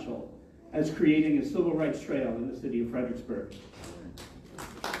consequential as creating a civil rights trail in the city of Fredericksburg.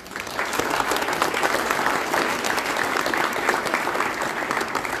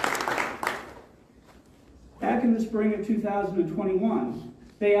 Back in the spring of 2021,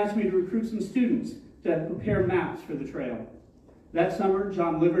 they asked me to recruit some students to prepare maps for the trail. That summer,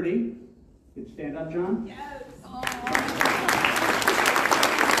 John Liberty, could you stand up, John? Yes.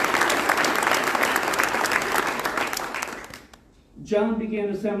 John began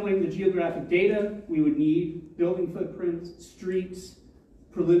assembling the geographic data we would need: building footprints, streets,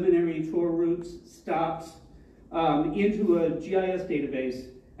 preliminary tour routes, stops, into a GIS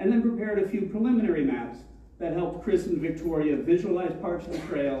database, and then prepared a few preliminary maps that helped Chris and Victoria visualize parts of the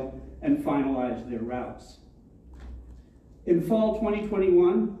trail and finalize their routes. In fall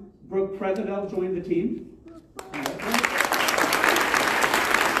 2021, Brooke Prethedel joined the team.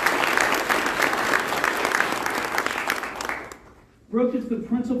 Brooke is the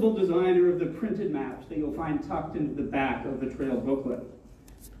principal designer of the printed maps that you'll find tucked into the back of the trail booklet.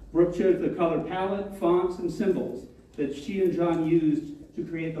 Brooke chose the color palette, fonts, and symbols that she and John used to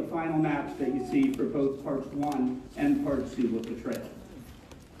create the final maps that you see for both parts 1 and part 2 of the trail.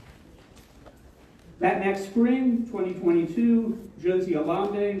 That next spring, 2022, Josie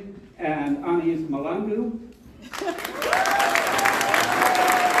Alamde and Anais Malangu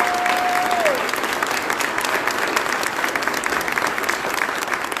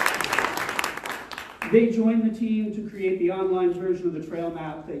they joined the team to create the online version of the trail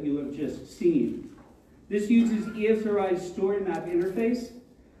map that you have just seen. This uses ESRI's story map interface,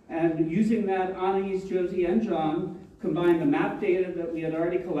 and using that, Anais, Josie, and John combined the map data that we had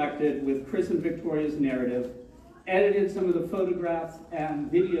already collected with Chris and Victoria's narrative, edited some of the photographs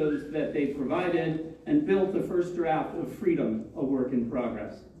and videos that they provided, and built the first draft of Freedom, a work in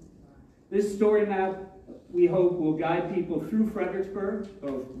progress. This story map, we hope, will guide people through Fredericksburg,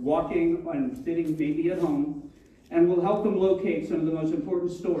 both walking and sitting maybe at home, and will help them locate some of the most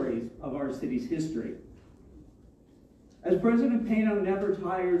important stories of our city's history. As President Pano never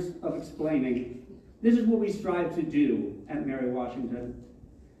tires of explaining, this is what we strive to do at Mary Washington.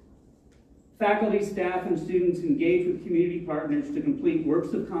 Faculty, staff, and students engage with community partners to complete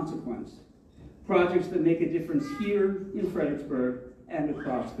works of consequence, projects that make a difference here in Fredericksburg and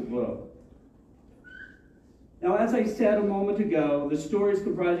across the globe. Now, as I said a moment ago, the stories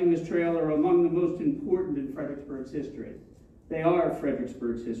comprising this trail are among the most important in Fredericksburg's history. They are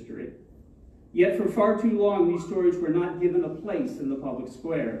Fredericksburg's history. Yet for far too long, these stories were not given a place in the public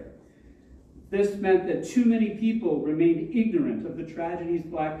square. This meant that too many people remained ignorant of the tragedies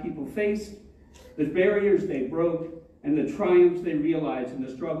Black people faced, the barriers they broke, and the triumphs they realized in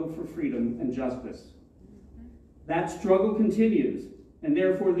the struggle for freedom and justice. That struggle continues, and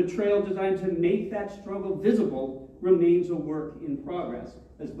therefore the trail designed to make that struggle visible remains a work in progress,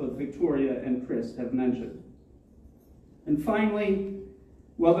 as both Victoria and Chris have mentioned. And finally,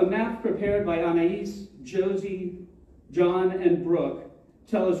 while the maps prepared by Anais, Josie, John, and Brooke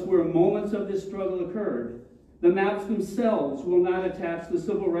tell us where moments of this struggle occurred, the maps themselves will not attach the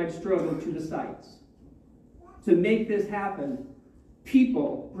civil rights struggle to the sites. To make this happen,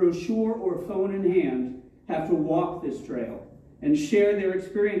 people, brochure or phone in hand, have to walk this trail and share their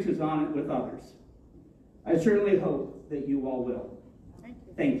experiences on it with others. I certainly hope that you all will.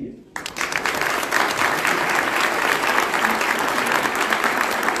 Thank you.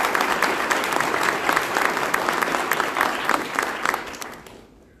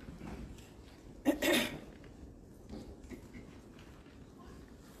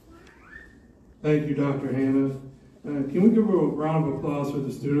 Thank you, Dr. Hannah. Can we give a round of applause for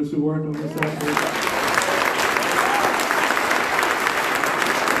the students who worked on this activity?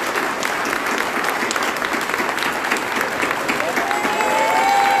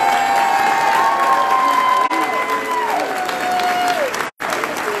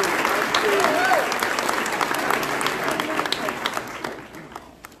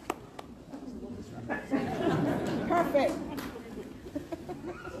 Perfect.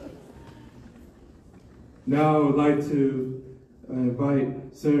 Now I would like to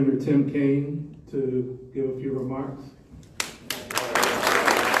invite Senator Tim Kaine to give a few remarks.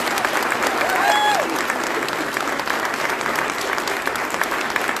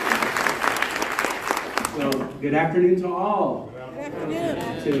 Well, good afternoon to all. Good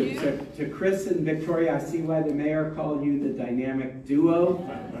afternoon. To Chris and Victoria, I see why the mayor called you the dynamic duo.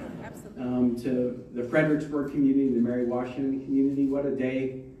 To the Fredericksburg community, the Mary Washington community, what a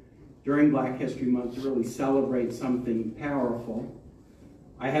day during Black History Month to really celebrate something powerful.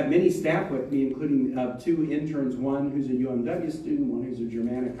 I have many staff with me, including 2 interns, one who's a UMW student, one who's a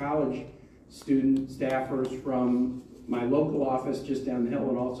Germanna College student, staffers from my local office just down the hill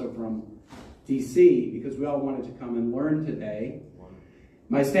and also from DC, because we all wanted to come and learn today.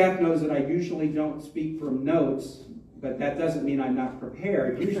 My staff knows that I usually don't speak from notes, but that doesn't mean I'm not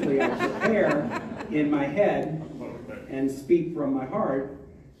prepared. Usually I prepare in my head and speak from my heart,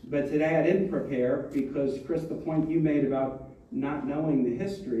 but today I didn't prepare because, Chris, the point you made about not knowing the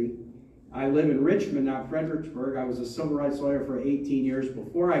history, I live in Richmond, not Fredericksburg. I was a civil rights lawyer for 18 years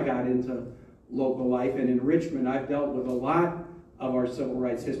before I got into local life, and in Richmond I've dealt with a lot of our civil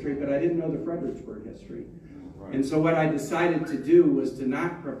rights history, but I didn't know the Fredericksburg history. And so what I decided to do was to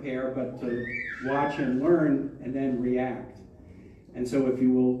not prepare, but to watch and learn and then react. And so if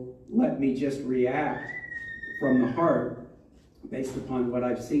you will let me just react from the heart, based upon what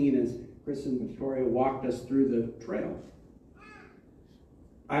I've seen as Chris and Victoria walked us through the trail.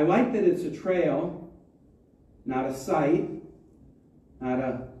 I like that it's a trail, not a site, not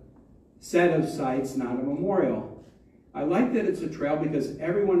a set of sites, not a memorial. I like that it's a trail because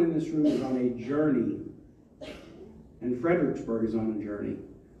everyone in this room is on a journey. And Fredericksburg is on a journey.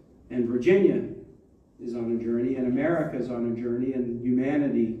 And Virginia is on a journey. And America is on a journey. And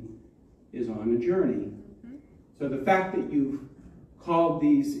humanity is on a journey. So the fact that you've called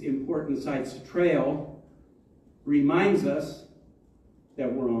these important sites a trail reminds us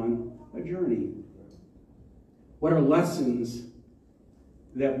that we're on a journey. What are lessons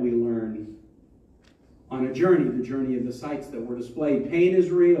that we learn on a journey, the journey of the sites that were displayed? Pain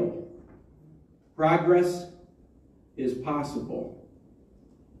is real. Progress is possible.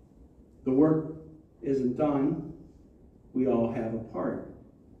 The work isn't done. We all have a part.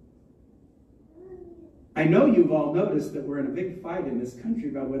 I know you've all noticed that we're in a big fight in this country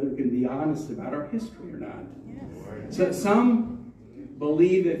about whether we can be honest about our history or not. Yes. So some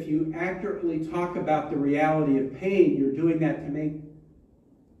believe if you accurately talk about the reality of pain, you're doing that to make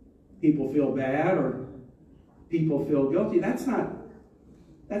people feel bad or people feel guilty. That's not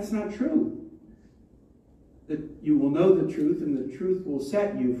true. That you will know the truth and the truth will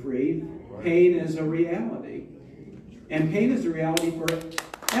set you free. Pain is a reality. And pain is a reality for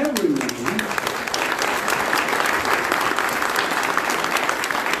everyone.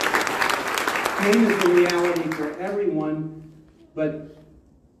 Pain is a reality for everyone, but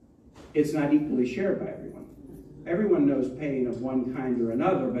it's not equally shared by everyone. Everyone knows pain of one kind or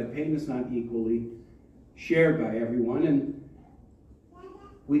another, but pain is not equally shared by everyone. And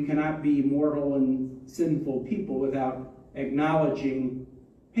we cannot be mortal and sinful people without acknowledging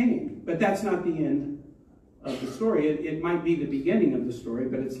pain. But that's not the end of the story. It might be the beginning of the story,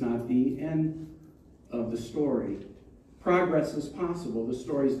 but it's not the end of the story. Progress is possible. The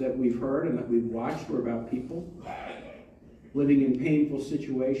stories that we've heard and that we've watched were about people living in painful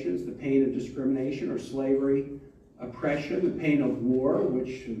situations, the pain of discrimination or slavery, oppression, the pain of war,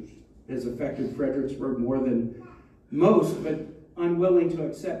 which has affected Fredericksburg more than most, but unwilling to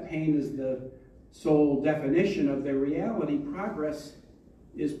accept pain as the sole definition of their reality. Progress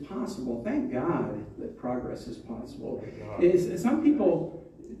is possible. Thank God that progress is possible. Some people,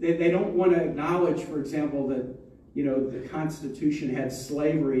 they don't want to acknowledge, for example, that the Constitution had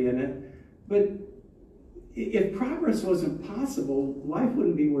slavery in it. But if progress wasn't possible, life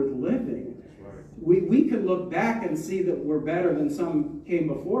wouldn't be worth living. We could look back and see that we're better than some came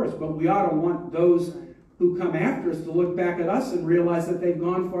before us, but we ought to want those who come after us to look back at us and realize that they've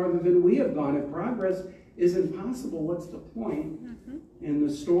gone farther than we have gone. If progress isn't possible, what's the point? And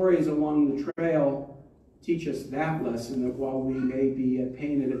the stories along the trail teach us that lesson, that while we may be at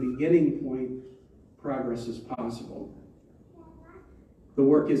pain at a beginning point, progress is possible. The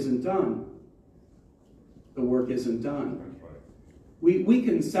work isn't done. The work isn't done. We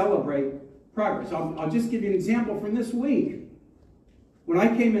can celebrate progress. I'll just give you an example from this week. When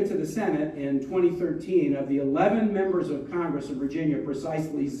I came into the Senate in 2013, of the 11 members of Congress of Virginia,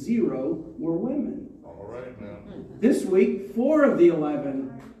 precisely 0 were women. All right now. This week, 4 of the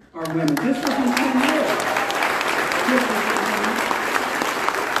 11 are women. Just within 10 years.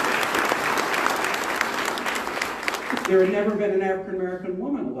 There had never been an African-American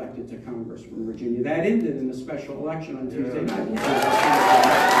woman elected to Congress from Virginia. That ended in a special election on Tuesday night.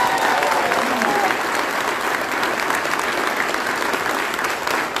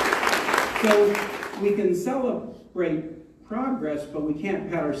 So we can celebrate progress, but we can't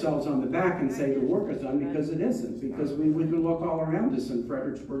pat ourselves on the back and say the work is done, because it isn't. Because we can look all around us in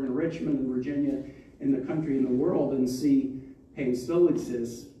Fredericksburg and Richmond and Virginia, in the country and the world, and see pain still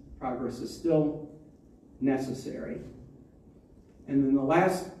exists, progress is still necessary. And then the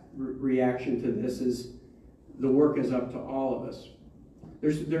last reaction to this is the work is up to all of us.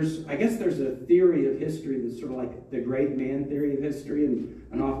 I guess there's a theory of history that's sort of like the great man theory of history, and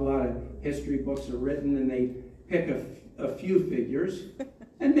an awful lot of history books are written, and they pick a few figures.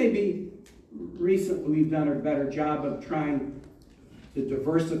 And maybe recently we've done a better job of trying to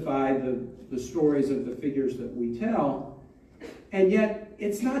diversify the stories of the figures that we tell. And yet,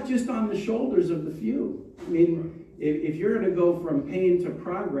 it's not just on the shoulders of the few. I mean, if you're going to go from pain to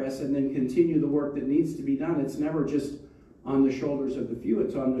progress and then continue the work that needs to be done, it's never just on the shoulders of the few,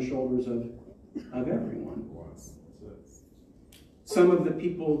 it's on the shoulders of everyone. Some of the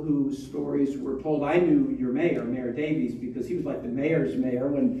people whose stories were told, I knew your mayor, Mayor Davies, because he was like the mayor's mayor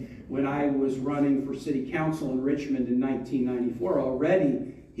when I was running for city council in Richmond in 1994.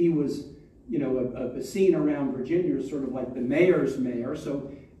 Already, he was, a scene around Virginia is sort of like the mayor's mayor.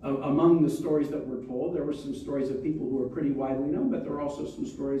 So among the stories that were told, there were some stories of people who were pretty widely known, but there were also some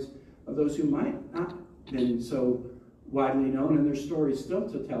stories of those who might not have been so widely known, and there's stories still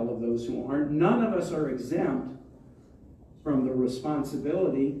to tell of those who aren't. None of us are exempt from the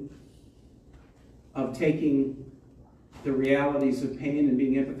responsibility of taking the realities of pain and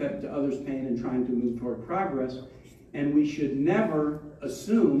being empathetic to others' pain and trying to move toward progress. And we should never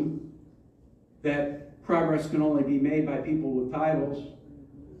assume that progress can only be made by people with titles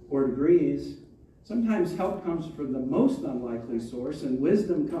or degrees. Sometimes help comes from the most unlikely source, and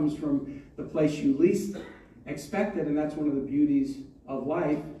wisdom comes from the place you least expect it, and that's one of the beauties of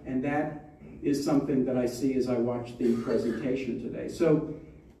life, and that is something that I see as I watch the presentation today. So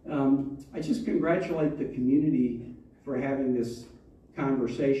I just congratulate the community for having this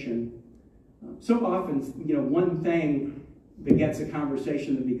conversation. So often, one thing begets a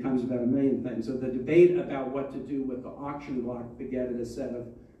conversation that becomes about a million things. So the debate about what to do with the auction block begetted a set of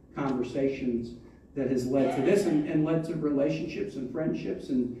conversations that has led to this and led to relationships and friendships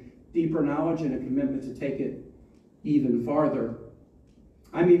and deeper knowledge and a commitment to take it even farther.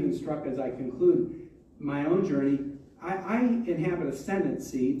 I'm even struck as I conclude my own journey. I inhabit a Senate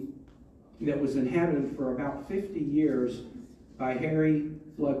seat that was inhabited for about 50 years by Harry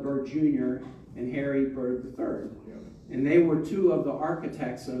Flood Byrd Jr. and Harry Byrd III. And they were two of the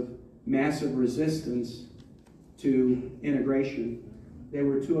architects of massive resistance to integration. They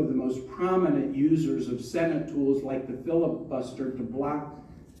were two of the most prominent users of Senate tools like the filibuster to block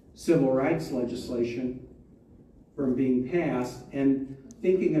civil rights legislation from being passed. And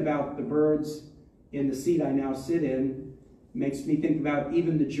thinking about the Byrds in the seat I now sit in makes me think about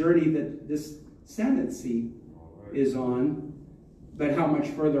even the journey that this Senate seat is on, but how much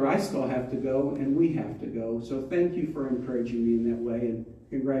further I still have to go and we have to go. So thank you for encouraging me in that way, and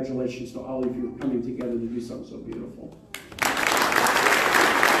congratulations to all of you for coming together to do something so beautiful.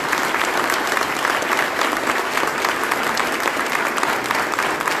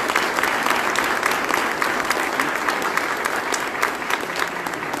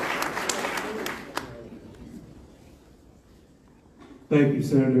 Thank you,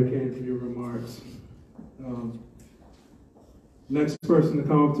 Senator Kane, for your remarks. Next person to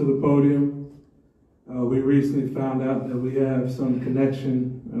come up to the podium, we recently found out that we have some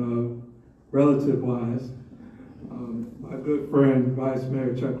connection, relative-wise. My good friend, Vice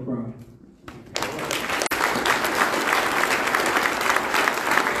Mayor Chuck Fry.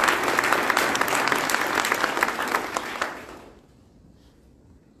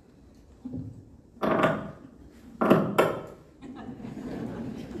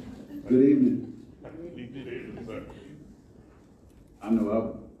 Good evening. Good evening, sir. I know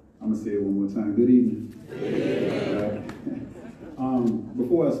I'm gonna say it one more time. Good evening.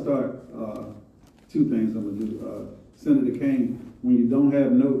 Before I start, two things I'm gonna do. Senator Kane, when you don't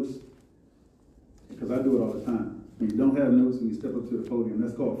have notes, because I do it all the time, when you don't have notes and you step up to the podium,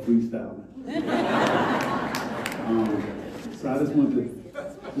 that's called freestyling. So I just wanted to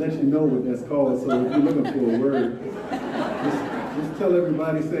let you know what that's called. So if you're looking for a word, just tell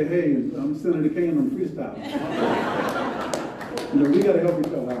everybody, say, hey, I'm Senator Kane, I'm freestyling. We got to help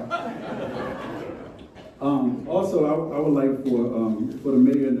each other out. Also, I would like for the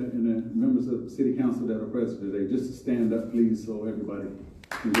mayor and the members of the city council that are present today, just to stand up, please, so everybody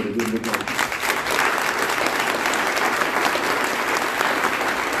can get a good look at it.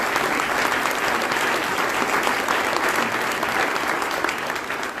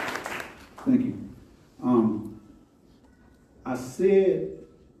 Thank you. I said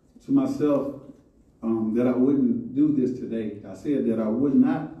to myself that I wouldn't do this today. I said that I would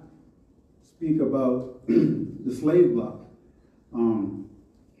not speak about the slave block.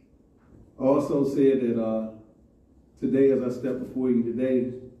 I also said that today, as I step before you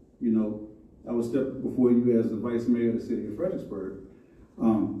today, I would step before you as the vice mayor of the city of Fredericksburg.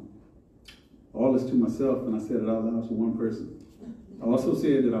 All this to myself, and I said it out loud to one person. I also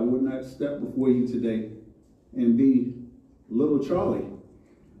said that I would not step before you today and be Little Charlie,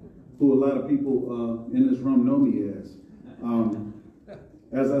 who a lot of people in this room know me as.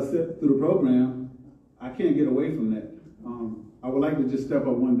 As I step through the program, I can't get away from that. I would like to just step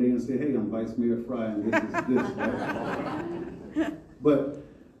up one day and say, hey, I'm Vice Mayor Fry, and this is this. Right? But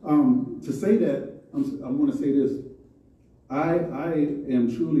to say that, I want to say this. I am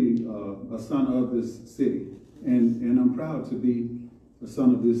truly a son of this city, and I'm proud to be a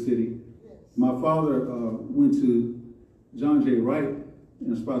son of this city. My father went to John J. Wright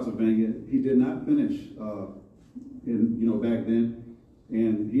in Spotsylvania. He did not finish back then,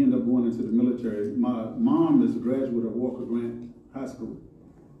 and he ended up going into the military. My mom is a graduate of Walker Grant High School,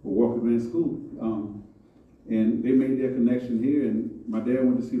 or Walker Grant School, and they made their connection here, and my dad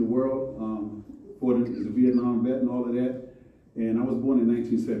went to see the world, fought as a Vietnam vet and all of that, and I was born in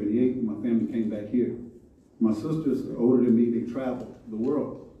 1978, and my family came back here. My sisters are older than me, they traveled the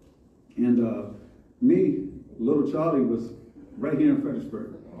world, and me, Little Charlie, was right here in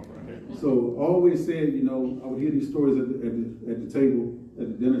Fredericksburg. So always said, you know, I would hear these stories at the table, at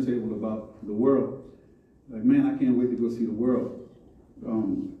the dinner table about the world. Like, man, I can't wait to go see the world.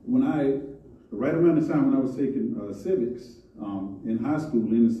 Right around the time when I was taking civics in high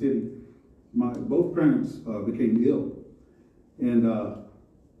school in the city, both parents became ill. And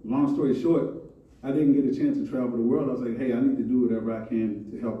long story short, I didn't get a chance to travel the world. I was like, hey, I need to do whatever I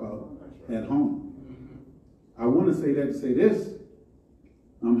can to help out at home. I want to say that to say this.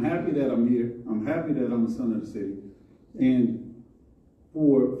 I'm happy that I'm here. I'm happy that I'm a son of the city. And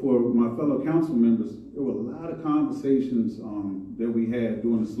for my fellow council members, there were a lot of conversations that we had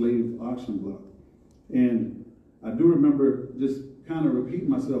during the slave auction block. And I do remember just kind of repeating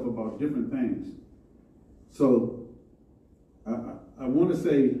myself about different things. So I want to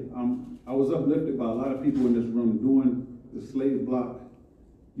say I was uplifted by a lot of people in this room during the slave block,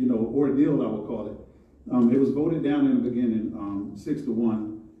 you know, ordeal, I would call it. It was voted down in the beginning,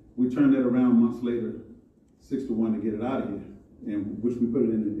 6-1. We turned that around months later, 6-1 to get it out of here, and which we put it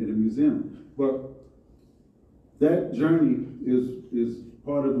in a museum. But that journey is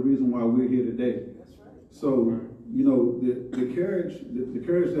part of the reason why we're here today. That's right. So, you know, the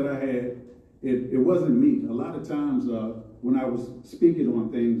courage that I had, it wasn't me. A lot of times when I was speaking on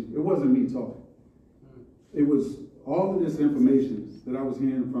things, it wasn't me talking. It was all of this information that I was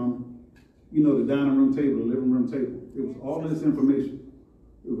hearing from, you know, the dining room table, the living room table. It was all of this information.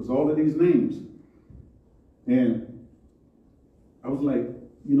 It was all of these names. And I was like,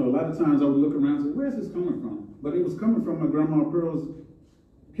 you know, a lot of times I would look around and say, where's this coming from? But it was coming from my grandma Pearl's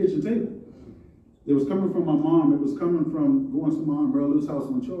kitchen table. It was coming from my mom. It was coming from going to my Aunt Merle Lou's house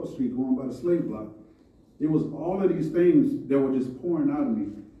on Charles Street, going by the slave block. It was all of these things that were just pouring out of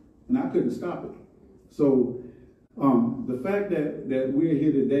me, and I couldn't stop it. So the fact that we're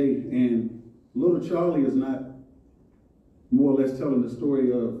here today, and little Charlie is not more or less telling the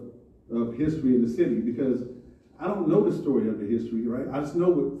story of history in the city, because I don't know the story of the history, right? I just know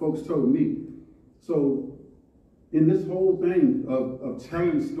what folks told me. So in this whole thing of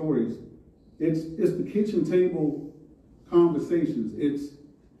telling stories, it's the kitchen table conversations. It's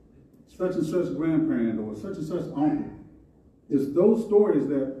such and such grandparent or such and such uncle. It's those stories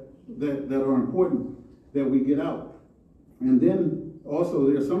that are important that we get out. And then also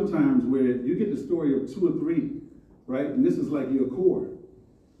there's sometimes where you get the story of 2 or 3, right? And this is like your core,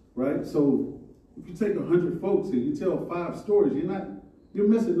 right? So if you take 100 folks and you tell 5 stories, you're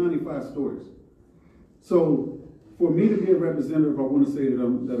missing 95 stories. So for me to be a representative, I want to say that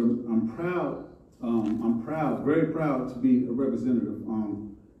I'm proud. I'm proud, very proud to be a representative.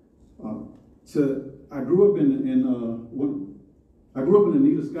 I grew up in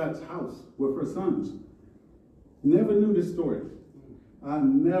Anita Scott's house with her sons. Never knew this story. I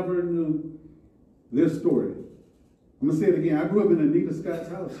never knew this story. I'm gonna say it again. I grew up in Anita Scott's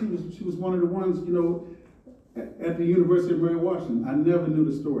house. She was one of the ones, you know, at the University of Mary Washington. I never knew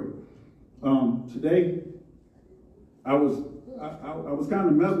the story. Today, I was kind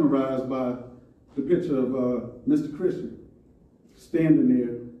of mesmerized by the picture of Mr. Christian standing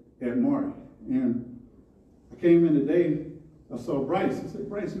there at Maury. And I came in today, I saw Bryce. I said,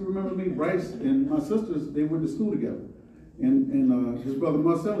 Bryce, you remember me? Bryce and my sisters, they went to school together. And his brother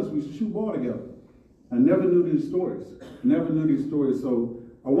Marcellus, we used to shoot ball together. I never knew these stories. Never knew these stories. So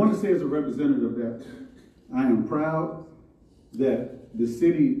I want to say as a representative that I am proud that the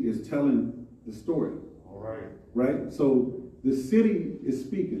city is telling the story. All right. Right? So the city is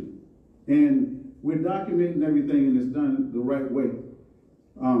speaking. And we're documenting everything, and it's done the right way.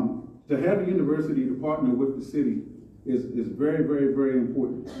 To have a university to partner with the city is very, very, very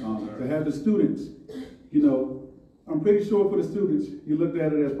important. To have the students, you know, I'm pretty sure for the students, you looked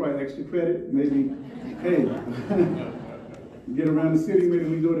at it as probably extra credit, maybe, hey, get around the city, maybe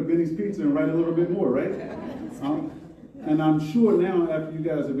we go to Benny's Pizza and write a little bit more, right? And I'm sure now, after you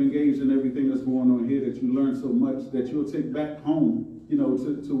guys have engaged in everything that's going on here, that you learned so much that you'll take back home, you know,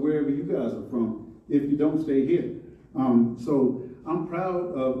 to wherever you guys are from, if you don't stay here. So I'm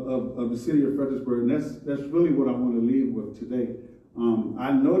proud of the city of Fredericksburg, and that's really what I want to leave with today.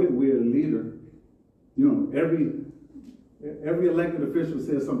 I know that we're a leader. You know, every elected official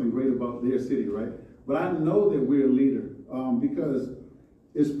says something great about their city, right? But I know that we're a leader because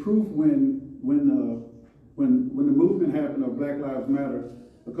it's proof when the movement happened of Black Lives Matter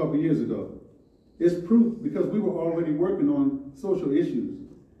a couple years ago. It's proof because we were already working on social issues,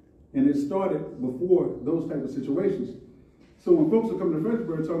 and it started before those type of situations. So when folks are coming to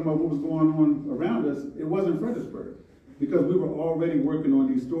Fredericksburg talking about what was going on around us, it wasn't Fredericksburg, because we were already working on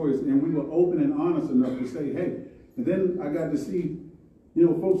these stories, and we were open and honest enough to say, hey. And then I got to see, you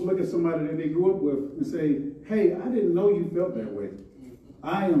know, folks look at somebody that they grew up with and say, hey, I didn't know you felt that way.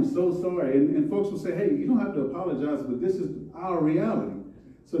 I am so sorry. And folks will say, hey, you don't have to apologize, but this is our reality.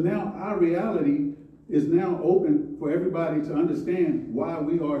 So now our reality is now open for everybody to understand why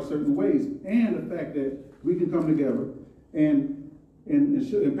we are certain ways, and the fact that we can come together and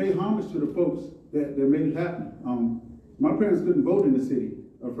pay homage to the folks that made it happen. My parents couldn't vote in the city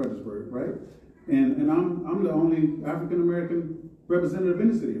of Fredericksburg, right? And I'm the only African American representative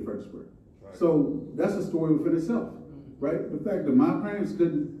in the city of Fredericksburg. Right. So that's a story within itself, right? The fact that my parents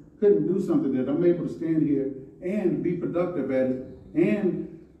couldn't do something, that I'm able to stand here and be productive at it and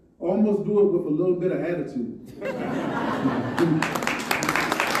almost do it with a little bit of attitude.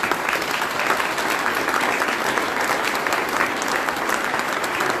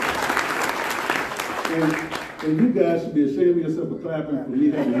 And you guys should be ashamed of yourself for clapping for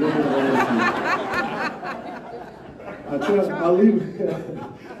me having a little bit of attitude.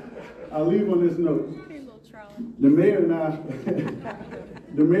 I'll leave on this note. The mayor and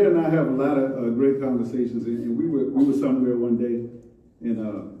I have a lot of great conversations, and we were somewhere one day, and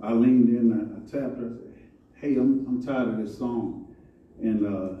I leaned in, I tapped her, I said, hey, I'm tired of this song. And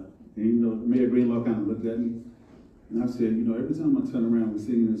you know, Mayor Greenlaw kind of looked at me, and I said, you know, every time I turn around, we're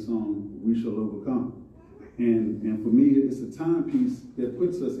singing this song, We Shall Overcome. And for me, it's a timepiece that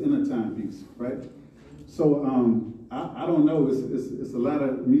puts us in a timepiece, right? So I don't know, it's a lot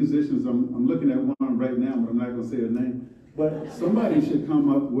of musicians. I'm looking at one right now, but I'm not gonna say her name. But somebody should come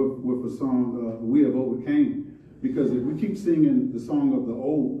up with a song, We Have Overcame, because if we keep singing the song of the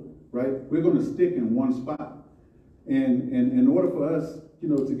old, right, we're gonna stick in one spot. And in order for us, you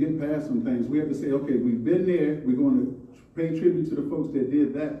know, to get past some things, we have to say, okay, we've been there, we're gonna pay tribute to the folks that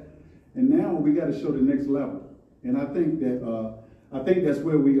did that. And now we got to show the next level. And I think that's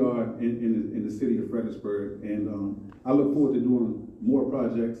where we are in the city of Fredericksburg. And I look forward to doing more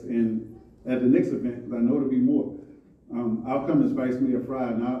projects and at the next event, because I know there'll be more. I'll come as Vice Mayor Fry,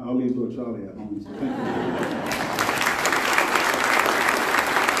 and I'll leave little Charlie at home. So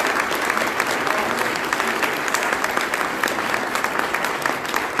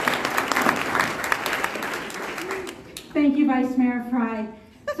Thank you, Vice Mayor Fry.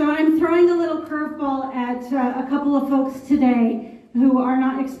 So I'm throwing a little curveball at a couple of folks today who are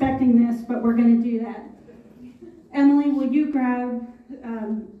not expecting this, but we're going to do that. Emily, will you grab,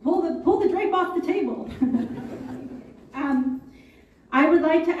 pull the drape off the table? I would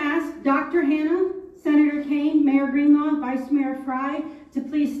like to ask Dr. Hannah, Senator Kane, Mayor Greenlaw, Vice Mayor Fry to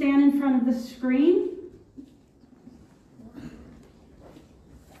please stand in front of the screen.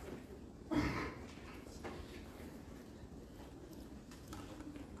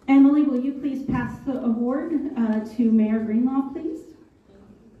 Emily, will you please pass the award to Mayor Greenlaw, please?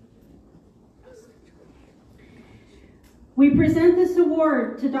 We present this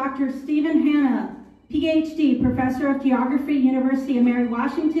award to Dr. Stephen Hanna, PhD, Professor of Geography, University of Mary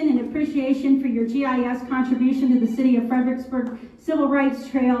Washington, in appreciation for your GIS contribution to the City of Fredericksburg Civil Rights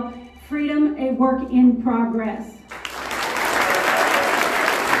Trail, Freedom, a Work in Progress.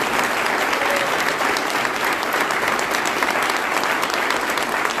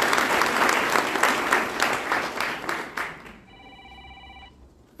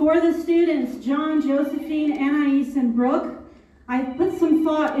 For the students, John, Josephine, Anais, and Brooke, I put some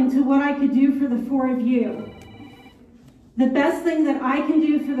thought into what I could do for the four of you. The best thing that I can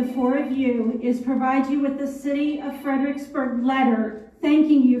do for the four of you is provide you with the City of Fredericksburg letter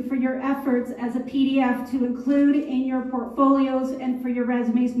thanking you for your efforts as a PDF to include in your portfolios and for your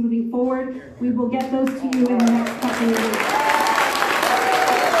resumes moving forward. We will get those to you in the next couple of weeks.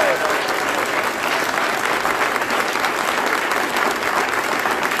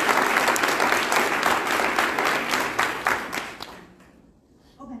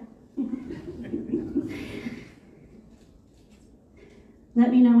 Let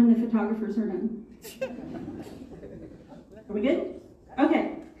me know when the photographers are done. Are we good?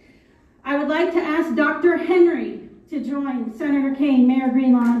 Okay. I would like to ask Dr. Henry to join Senator Kane, Mayor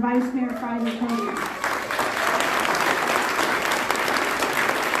Greenlaw, and Vice Mayor Fry to podium.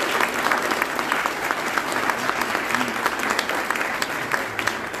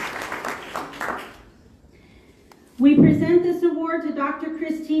 We present this award to Dr.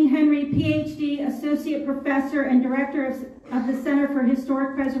 Christine Henry, PhD, Associate Professor and Director of the Center for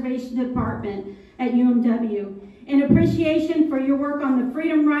Historic Preservation Department at UMW, in appreciation for your work on the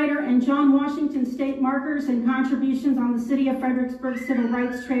Freedom Rider and John Washington State markers and contributions on the City of Fredericksburg Civil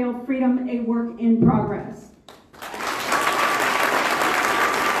Rights Trail, Freedom, a Work in Progress.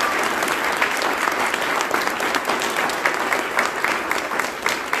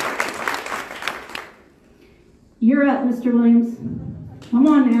 You're up, Mr. Williams. Come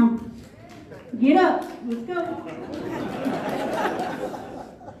on now. Get up. Let's go.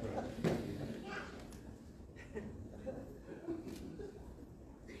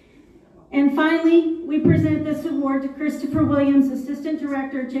 And finally, we present this award to Christopher Williams, Assistant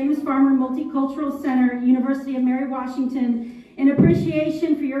Director, James Farmer Multicultural Center, University of Mary Washington, in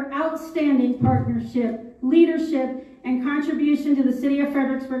appreciation for your outstanding partnership, leadership, and contribution to the City of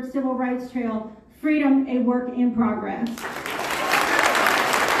Fredericksburg Civil Rights Trail, Freedom, a Work in Progress.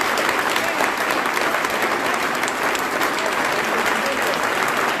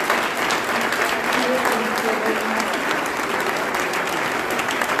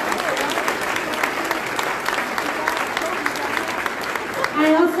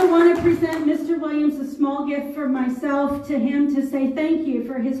 I also want to present Mr. Williams a small gift from myself to him to say thank you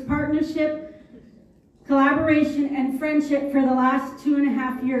for his partnership, collaboration, and friendship for the last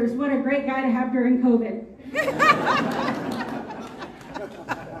 2.5 years. What a great guy to have during COVID.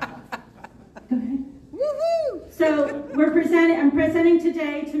 Go ahead. So I'm presenting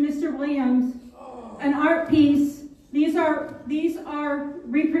today to Mr. Williams an art piece. These are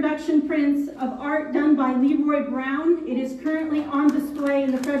reproduction prints of art done by Leroy Brown. It is currently on display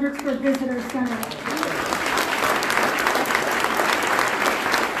in the Fredericksburg Visitor Center.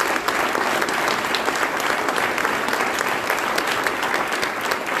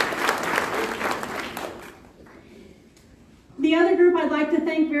 The other group I'd like to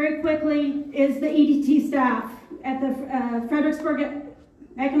thank very quickly is the EDT staff at the Fredericksburg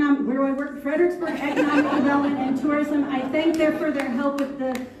Economic Development and Tourism. I thank them for their help with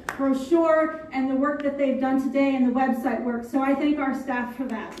the brochure and the work that they've done today and the website work. So I thank our staff for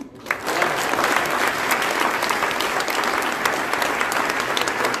that.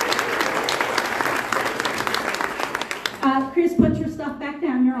 Chris, put your stuff back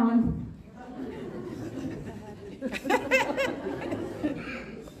down. You're on.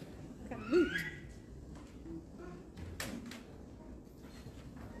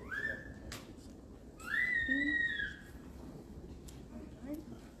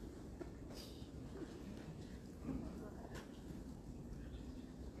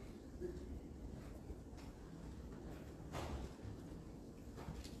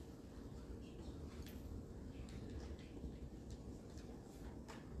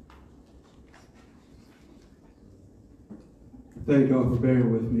 Thank y'all for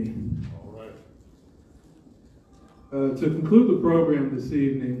bearing with me. All right. To conclude the program this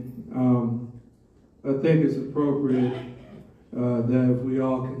evening, I think it's appropriate that if we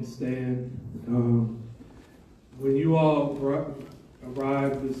all can stand. When you all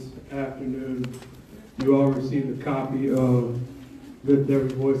arrived this afternoon, you all received a copy of Lift Every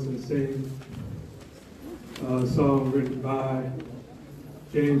Voice and Sing, a song written by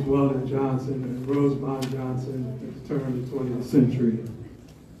James Weldon Johnson and Rosemont Johnson at the turn of the 20th century.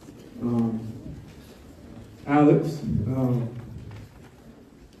 Alex,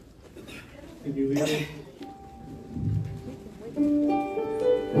 can you lead us? Rejoice.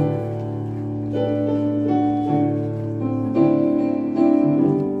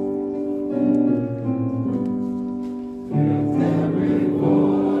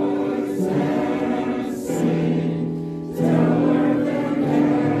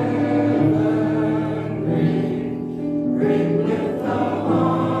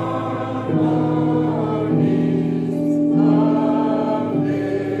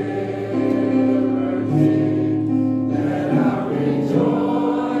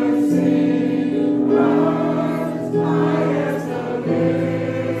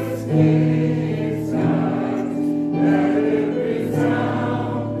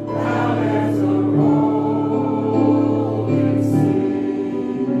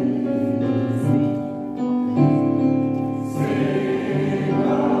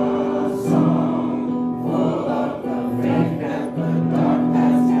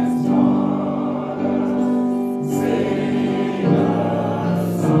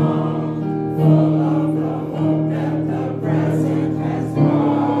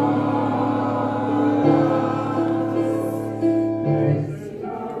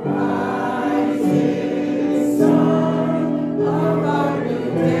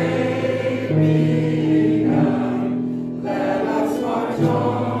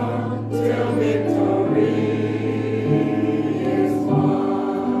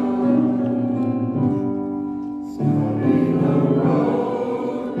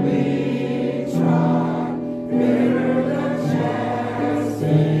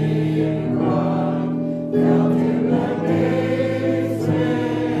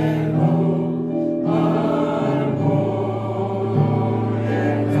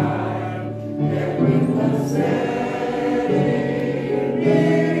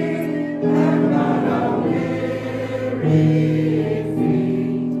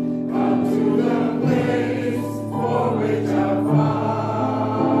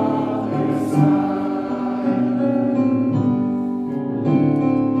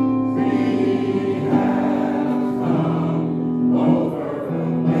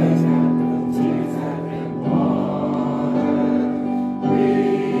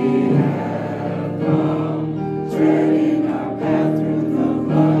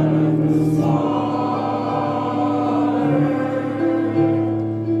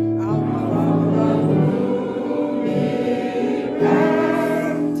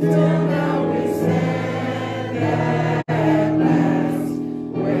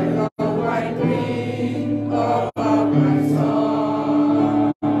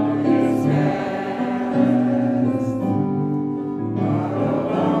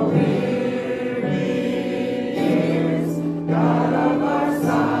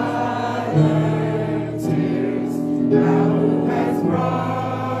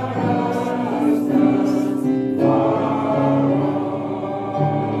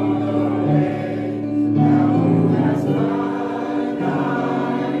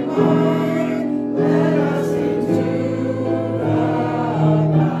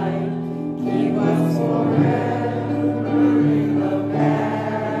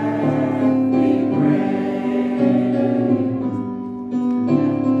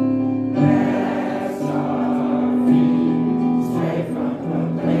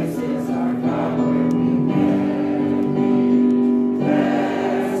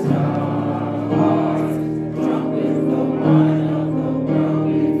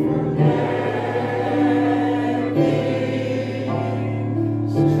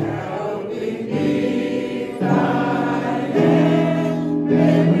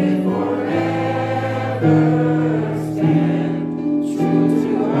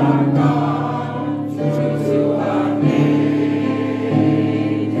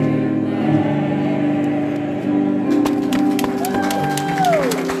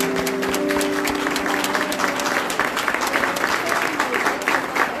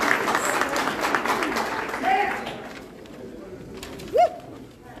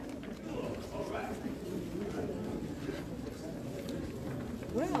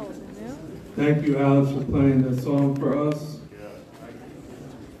 Thank you, Alex, for playing that song for us.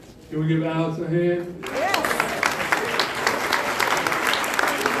 Can we give Alex a hand?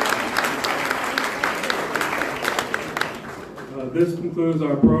 This concludes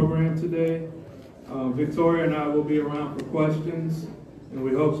our program today. Victoria and I will be around for questions, and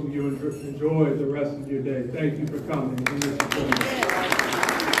we hope you enjoy the rest of your day. Thank you for coming.